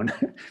my own,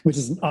 which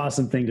is an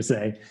awesome thing to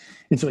say.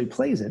 And so he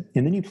plays it,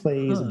 and then he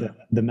plays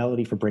the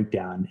melody for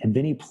Breakdown, and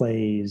then he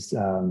plays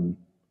The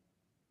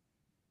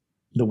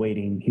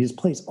Waiting. He just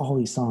plays all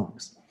these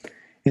songs.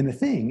 And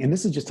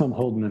this is just him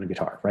holding in a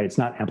guitar, right? It's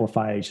not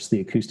amplified, it's just the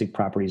acoustic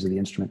properties of the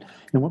instrument.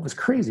 And what was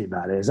crazy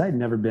about it is I'd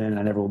never been, and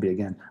I never will be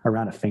again,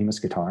 around a famous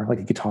guitar, like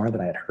a guitar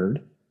that I had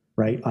heard,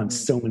 right, on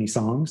so many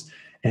songs.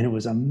 And it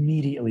was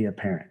immediately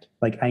apparent.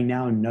 Like, I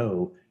now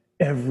know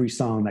every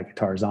song that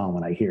guitar's on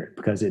when I hear it,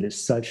 because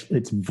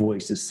its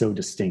voice is so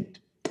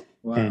distinct.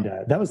 Wow. And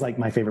that was like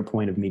my favorite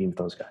point of meeting with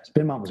those guys.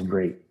 Benmont was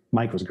great.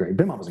 Mike was great.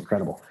 Benmont was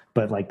incredible.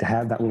 But like, to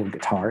have that little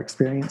guitar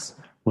experience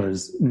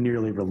was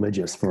nearly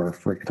religious for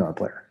a guitar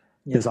player.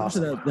 Yeah, it's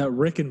awesome. That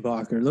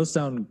Rickenbacker, those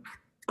sound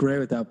great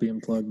without being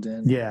plugged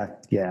in. Yeah.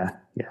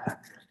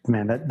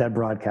 Man, that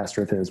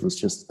broadcaster of his was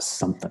just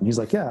something. He's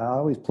like, yeah, I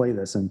always play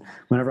this. And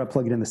whenever I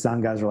plug it in, the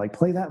sound guys are like,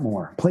 play that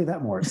more.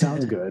 It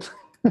sounds good.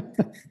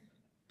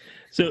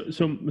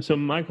 So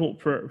Michael,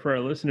 for our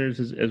listeners,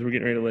 as we're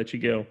getting ready to let you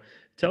go,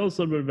 tell us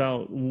a little bit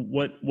about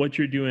what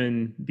you're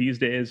doing these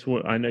days.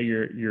 I know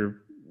you're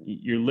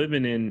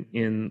living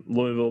in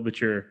Louisville, but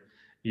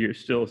you're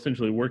still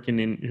essentially working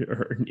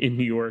in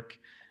New York.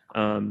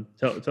 Tell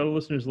the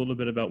listeners a little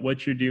bit about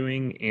what you're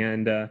doing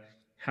and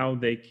how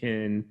they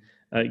can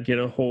get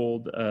a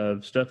hold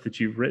of stuff that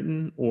you've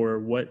written, or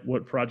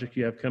what project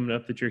you have coming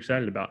up that you're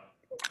excited about.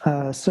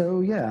 I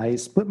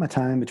split my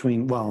time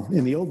between,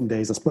 in the olden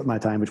days, I split my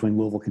time between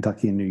Louisville,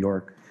 Kentucky, and New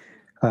York,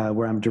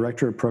 where I'm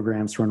director of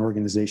programs for an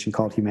organization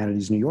called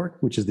Humanities New York,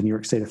 which is the New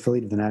York State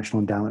affiliate of the National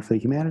Endowment for the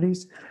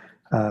Humanities.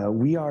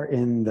 We are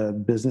in the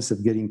business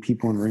of getting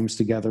people in rooms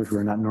together who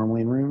are not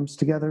normally in rooms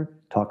together,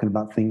 talking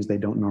about things they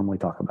don't normally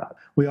talk about.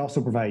 We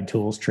also provide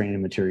tools, training,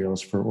 and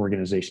materials for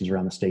organizations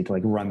around the state to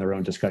like run their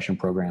own discussion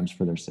programs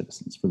for their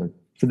citizens, for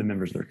the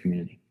members of their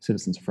community.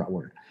 Citizens a fraught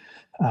word.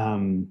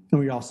 And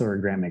we also are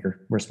a grant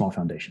maker. We're a small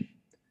foundation.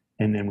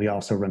 And then we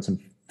also run some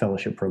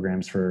fellowship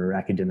programs for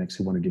academics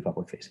who want to do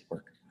public facing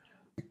work.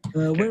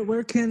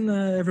 Where can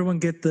everyone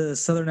get the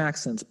Southern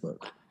Accents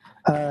book?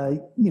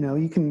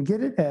 You can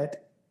get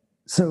it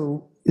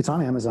so it's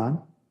on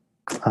Amazon.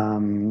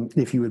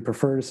 If you would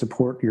prefer to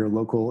support your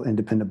local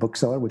independent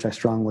bookseller, which I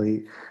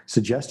strongly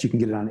suggest, you can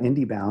get it on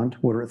IndieBound,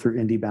 order it through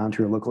IndieBound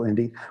to your local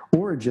indie,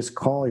 or just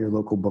call your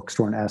local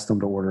bookstore and ask them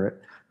to order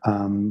it.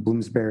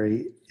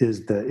 Bloomsbury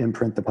is the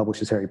imprint that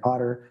publishes Harry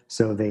Potter,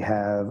 so they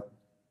have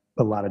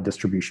a lot of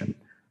distribution.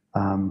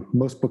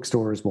 Most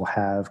bookstores will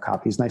have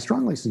copies, and I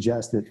strongly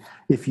suggest that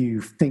if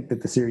you think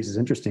that the series is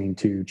interesting,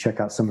 to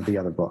check out some of the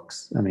other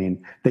books. I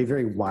mean, they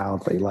vary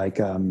wildly, like...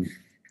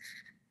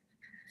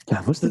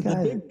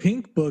 The Big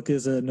Pink book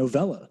is a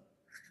novella.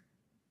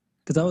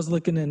 Because I was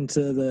looking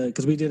into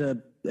because we did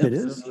a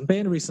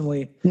band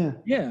recently.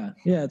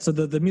 Yeah. So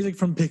the music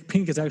from Big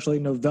Pink is actually a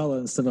novella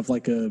instead of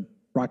like a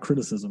rock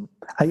criticism.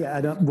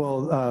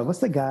 What's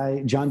the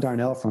guy John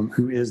Darnell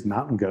who is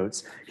Mountain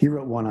Goats? He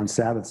wrote one on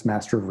Sabbath's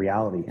Master of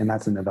Reality, and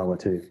that's a novella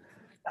too.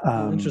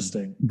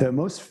 Interesting. The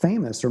most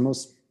famous,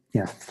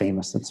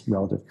 famous, that's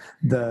relative.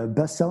 The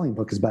best-selling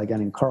book is by a guy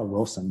named Carl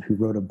Wilson, who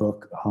wrote a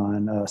book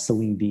on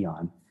Celine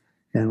Dion.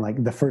 And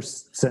like the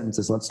first sentence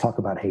is, let's talk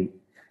about hate.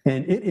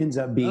 And it ends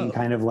up being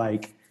kind of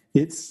like,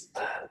 this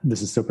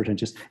is so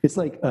pretentious. It's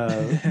like a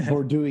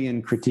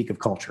Bourdieuian critique of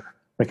culture,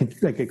 like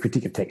a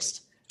critique of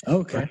taste.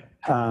 Okay.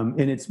 And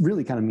it's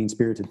really kind of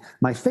mean-spirited.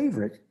 My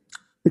favorite,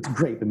 it's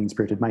great, but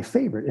mean-spirited. My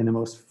favorite and the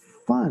most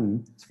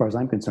fun, as far as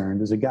I'm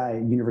concerned, is a guy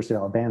at University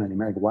of Alabama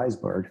named Eric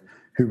Weisberg,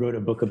 who wrote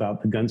a book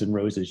about the Guns N'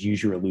 Roses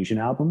Use Your Illusion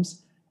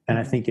albums. And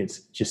I think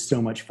it's just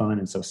so much fun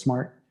and so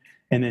smart.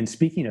 And then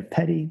speaking of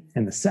petty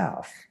and the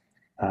South,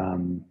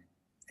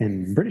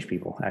 and British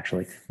people,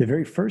 actually, the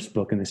very first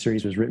book in the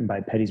series was written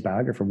by Petty's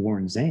biographer,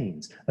 Warren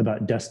Zanes,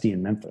 about Dusty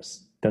in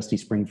Memphis, Dusty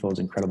Springfield's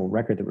incredible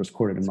record that was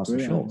recorded in Muscle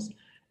Shoals.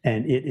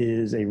 And it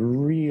is a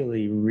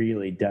really,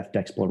 really deft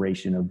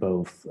exploration of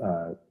both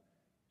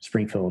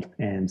Springfield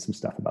and some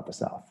stuff about the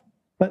South.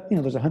 But,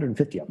 there's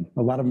 150 of them.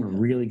 A lot of them are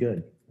really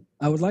good.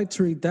 I would like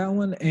to read that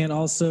one, and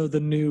also the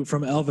new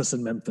from Elvis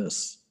in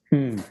Memphis.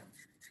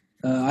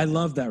 I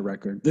love that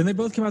record. Then they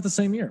both came out the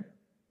same year.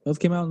 Both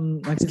came out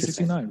in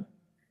 1969.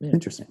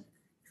 Interesting.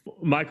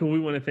 Michael, we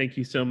want to thank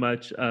you so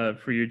much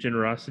for your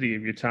generosity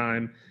of your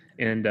time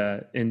and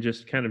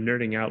just kind of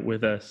nerding out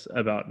with us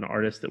about an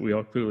artist that we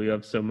all clearly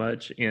love so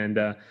much. And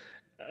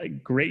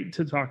great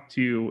to talk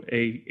to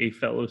a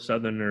fellow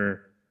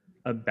Southerner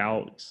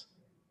about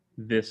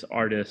this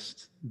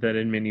artist that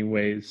in many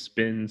ways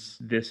spends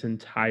this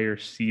entire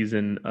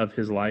season of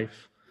his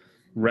life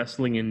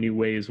wrestling in new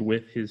ways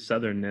with his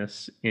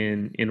Southernness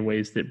in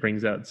ways that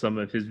brings out some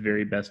of his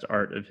very best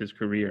art of his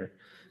career.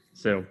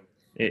 So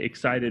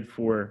excited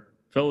for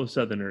fellow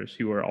Southerners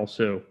who are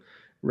also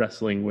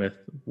wrestling with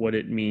what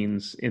it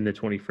means in the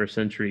 21st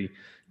century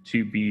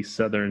to be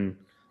Southern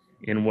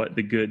and what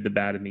the good, the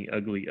bad, and the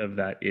ugly of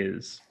that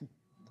is.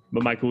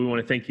 But Michael, we want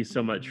to thank you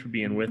so much for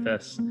being with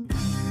us.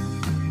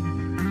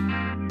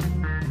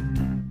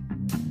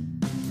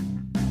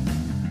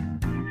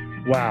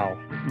 Wow,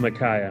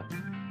 Micaiah.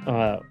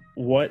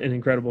 What an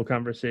incredible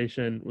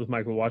conversation with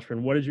Michael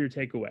Washburn. What is your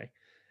takeaway?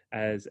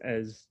 As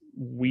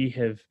we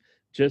have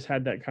just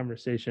had that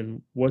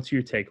conversation, what's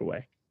your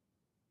takeaway?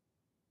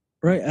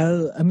 Right.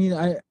 I mean,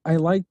 I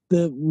like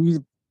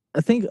that I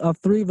think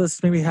three of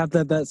us maybe have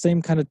that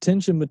same kind of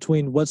tension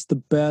between what's the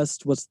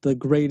best, what's the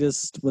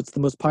greatest, what's the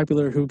most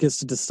popular, who gets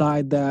to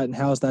decide that, and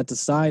how is that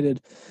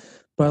decided.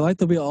 But I like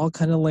that we all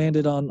kind of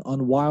landed on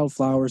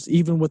Wildflowers,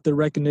 even with the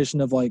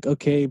recognition of like,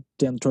 okay,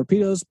 Damn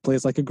Torpedoes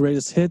plays like a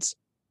greatest hits.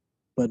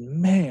 But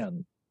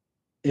man,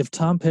 if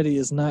Tom Petty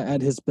is not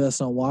at his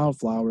best on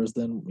Wildflowers,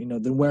 then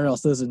where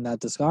else is it in that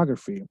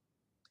discography?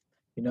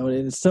 And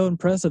it's so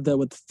impressive that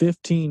with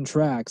 15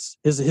 tracks,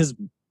 his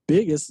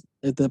biggest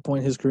at that point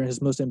in his career,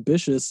 his most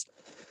ambitious,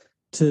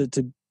 to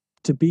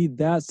be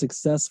that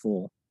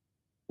successful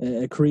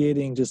at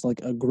creating just like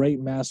a great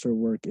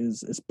masterwork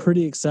is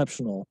pretty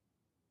exceptional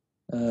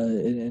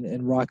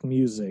in rock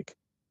music.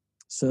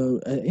 So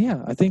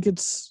yeah, I think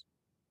it's.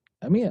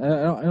 I mean,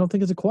 I don't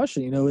think it's a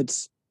question.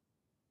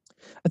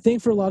 I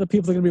think for a lot of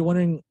people, they're going to be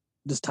wondering,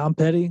 does Tom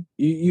Petty?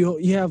 You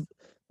have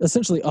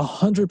essentially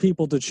 100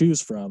 people to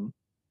choose from,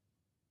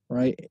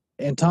 right?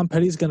 And Tom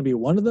Petty's going to be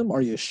one of them.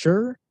 Are you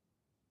sure?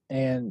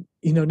 And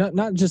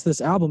not just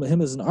this album, but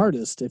him as an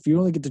artist. If you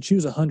only get to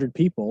choose 100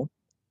 people,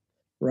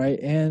 right?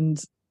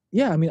 And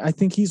yeah, I mean, I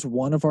think he's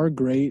one of our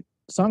great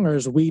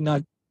songwriters. We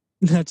not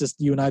just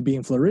you and I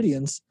being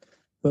Floridians,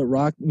 but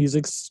rock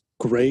music's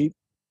great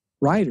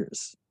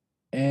writers.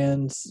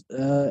 And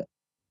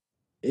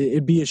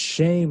it'd be a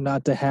shame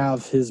not to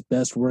have his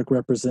best work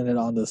represented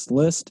on this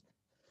list.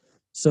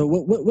 So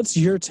what's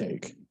your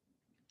take?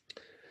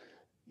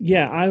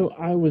 Yeah,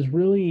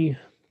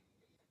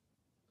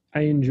 I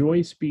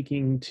enjoy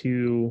speaking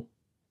to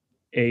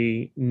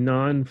a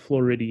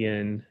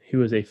non-Floridian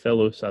who is a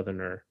fellow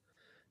Southerner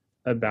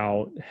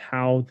about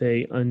how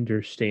they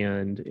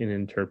understand and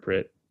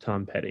interpret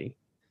Tom Petty.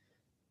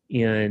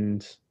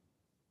 And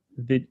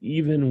that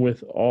even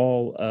with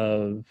all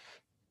of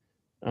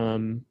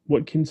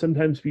what can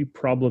sometimes be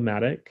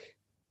problematic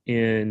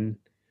in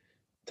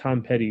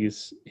Tom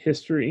Petty's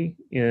history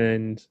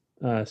and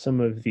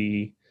some of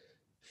the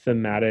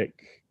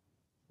thematic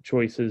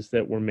choices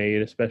that were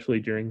made, especially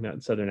during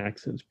that Southern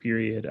Accents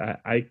period,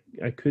 I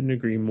couldn't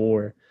agree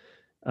more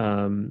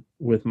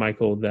with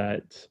Michael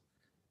that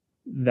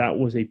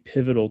was a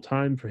pivotal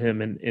time for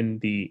him, and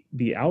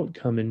the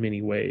outcome in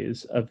many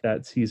ways of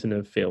that season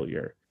of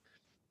failure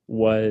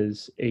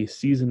was a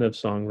season of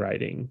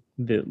songwriting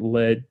that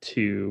led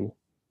to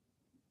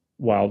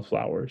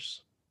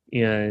Wildflowers.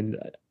 And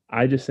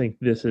I just think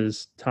this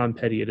is Tom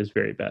Petty at his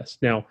very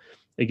best. Now,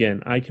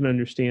 again, I can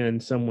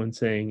understand someone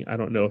saying, I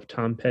don't know if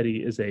Tom Petty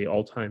is a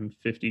all-time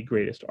 50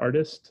 greatest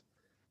artist,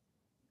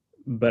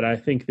 but I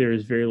think there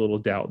is very little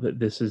doubt that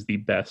this is the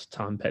best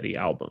Tom Petty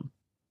album.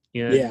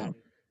 And yeah.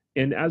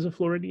 And as a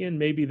Floridian,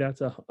 maybe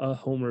that's a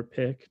homer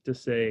pick to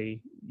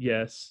say,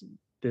 yes,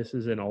 this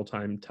is an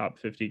all-time top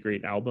 50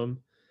 great album.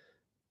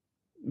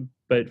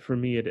 But for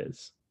me, it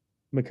is.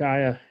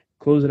 Micaiah,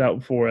 close it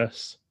out for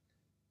us.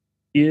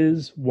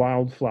 Is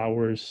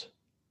Wildflowers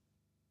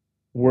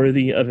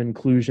worthy of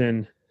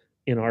inclusion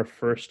in our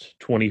first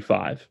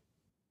 25?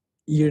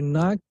 You're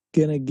not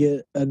going to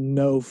get a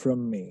no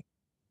from me.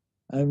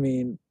 I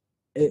mean,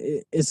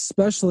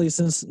 especially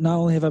since not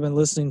only have I been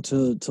listening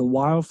to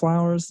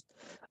Wildflowers,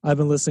 I've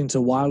been listening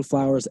to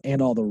Wildflowers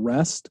and All the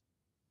Rest,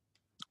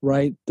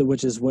 right?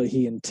 Which is what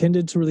he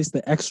intended to release,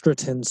 the extra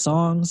 10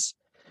 songs,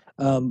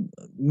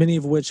 many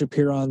of which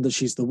appear on the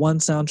She's the One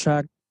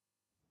soundtrack.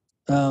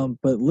 But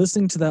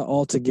listening to that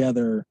all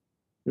together,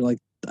 you're like,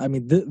 I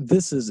mean,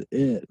 this is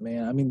it,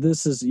 man. I mean,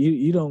 this is,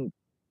 you don't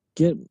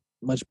get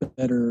much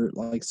better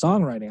like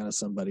songwriting out of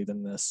somebody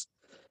than this.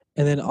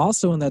 And then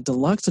also in that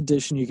deluxe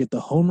edition, you get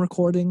the home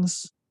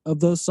recordings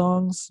of those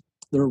songs.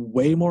 They're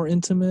way more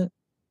intimate.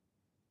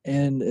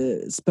 And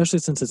especially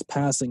since it's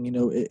passing,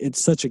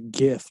 it's such a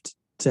gift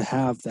to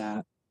have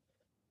that.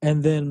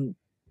 And then,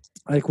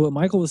 like what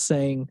Michael was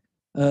saying,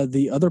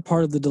 the other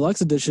part of the deluxe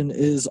edition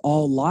is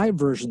all live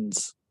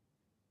versions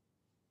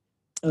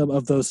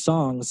of those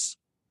songs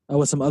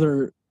with some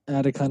other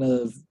added kind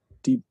of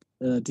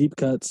deep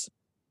cuts.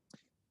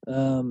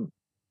 And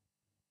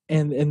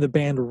the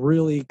band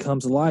really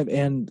comes alive.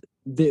 And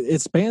it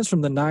spans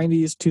from the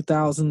 90s,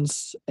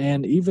 2000s,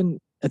 and even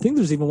I think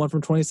there's even one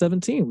from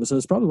 2017. So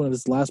it's probably one of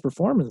his last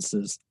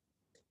performances.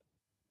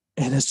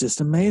 And it's just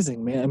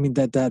amazing, man. I mean,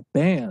 that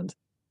band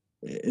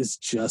is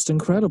just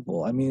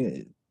incredible. I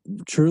mean,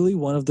 truly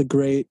one of the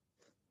great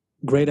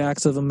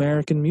acts of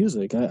American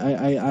music.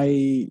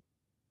 I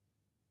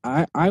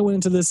went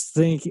into this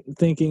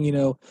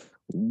thinking,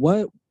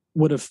 what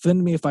would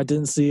offend me if I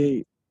didn't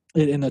see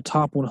it in a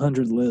top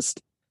 100 list?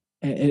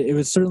 And it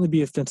would certainly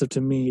be offensive to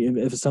me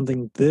if it's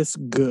something this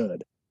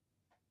good,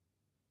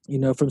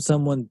 from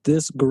someone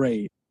this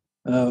great,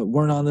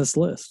 weren't on this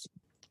list.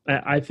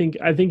 I think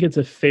it's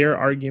a fair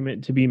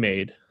argument to be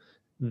made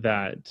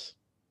that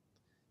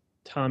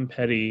Tom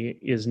Petty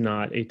is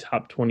not a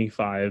top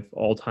 25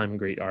 all-time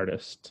great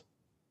artist.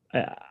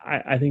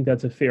 I think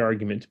that's a fair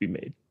argument to be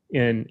made.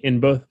 And in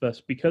both of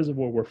us, because of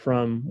where we're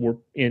from,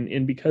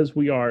 and because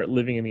we are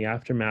living in the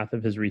aftermath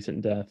of his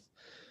recent death,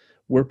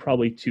 we're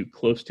probably too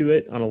close to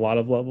it on a lot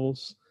of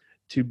levels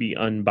to be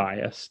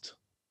unbiased.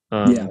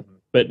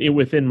 But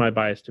within my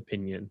biased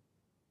opinion,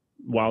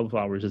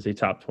 Wildflowers is a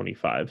top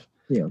 25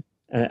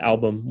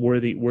 album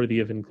worthy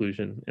of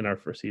inclusion in our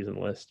first season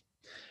list.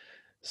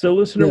 So,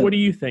 listener, what do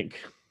you think?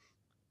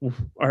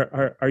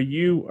 Are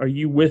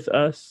you with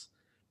us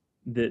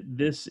that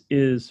this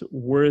is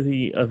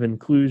worthy of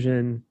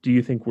inclusion? Do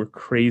you think we're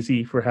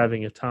crazy for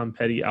having a Tom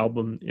Petty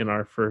album in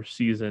our first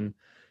season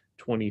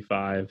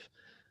 25?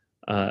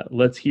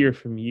 Let's hear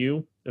from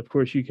you. Of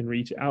course, you can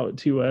reach out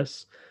to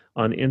us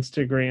on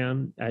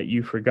Instagram at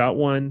You Forgot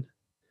One.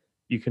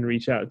 You can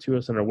reach out to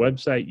us on our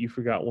website,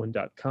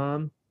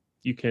 youforgotone.com.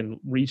 You can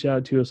reach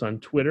out to us on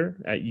Twitter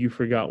at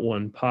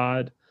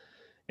YouForgotOnePod.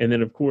 And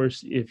then, of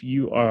course, if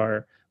you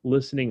are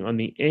listening on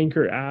the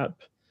Anchor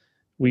app,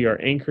 we are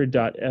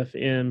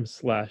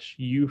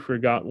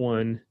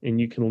anchor.fm/YouForgotOne, and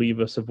you can leave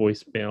us a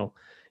voicemail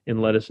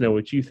and let us know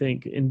what you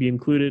think and be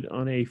included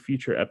on a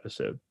future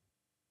episode.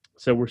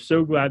 So we're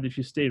so glad that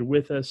you stayed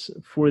with us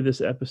for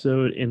this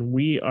episode, and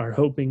we are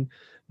hoping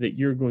that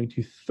you're going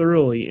to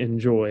thoroughly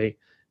enjoy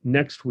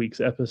next week's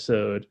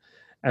episode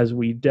as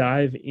we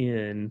dive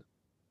in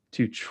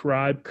to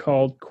Tribe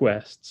Called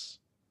Quest's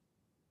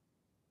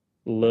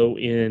Low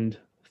End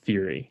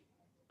Theory.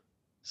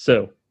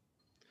 So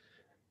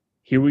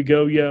here we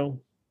go, yo.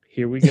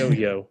 Here we go,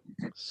 yo.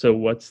 So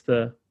what's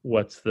the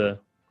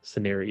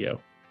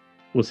scenario?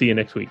 We'll see you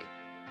next week.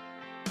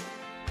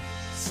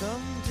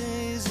 Some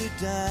days are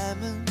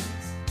diamonds,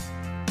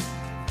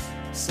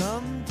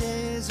 some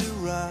days are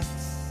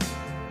rocks,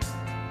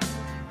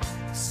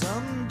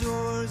 some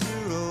doors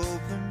are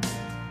open,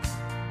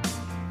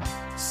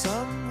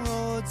 some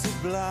roads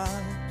are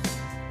blocked,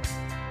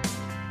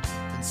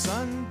 and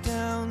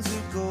sundowns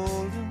are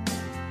golden,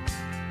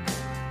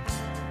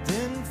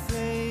 then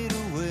fade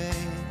away.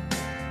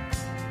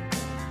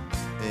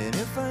 And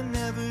if I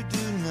never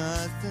do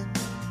nothing,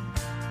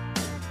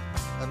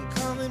 I'm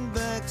coming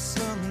back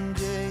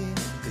someday,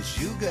 'cause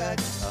you got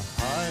a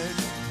heart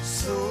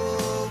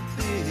so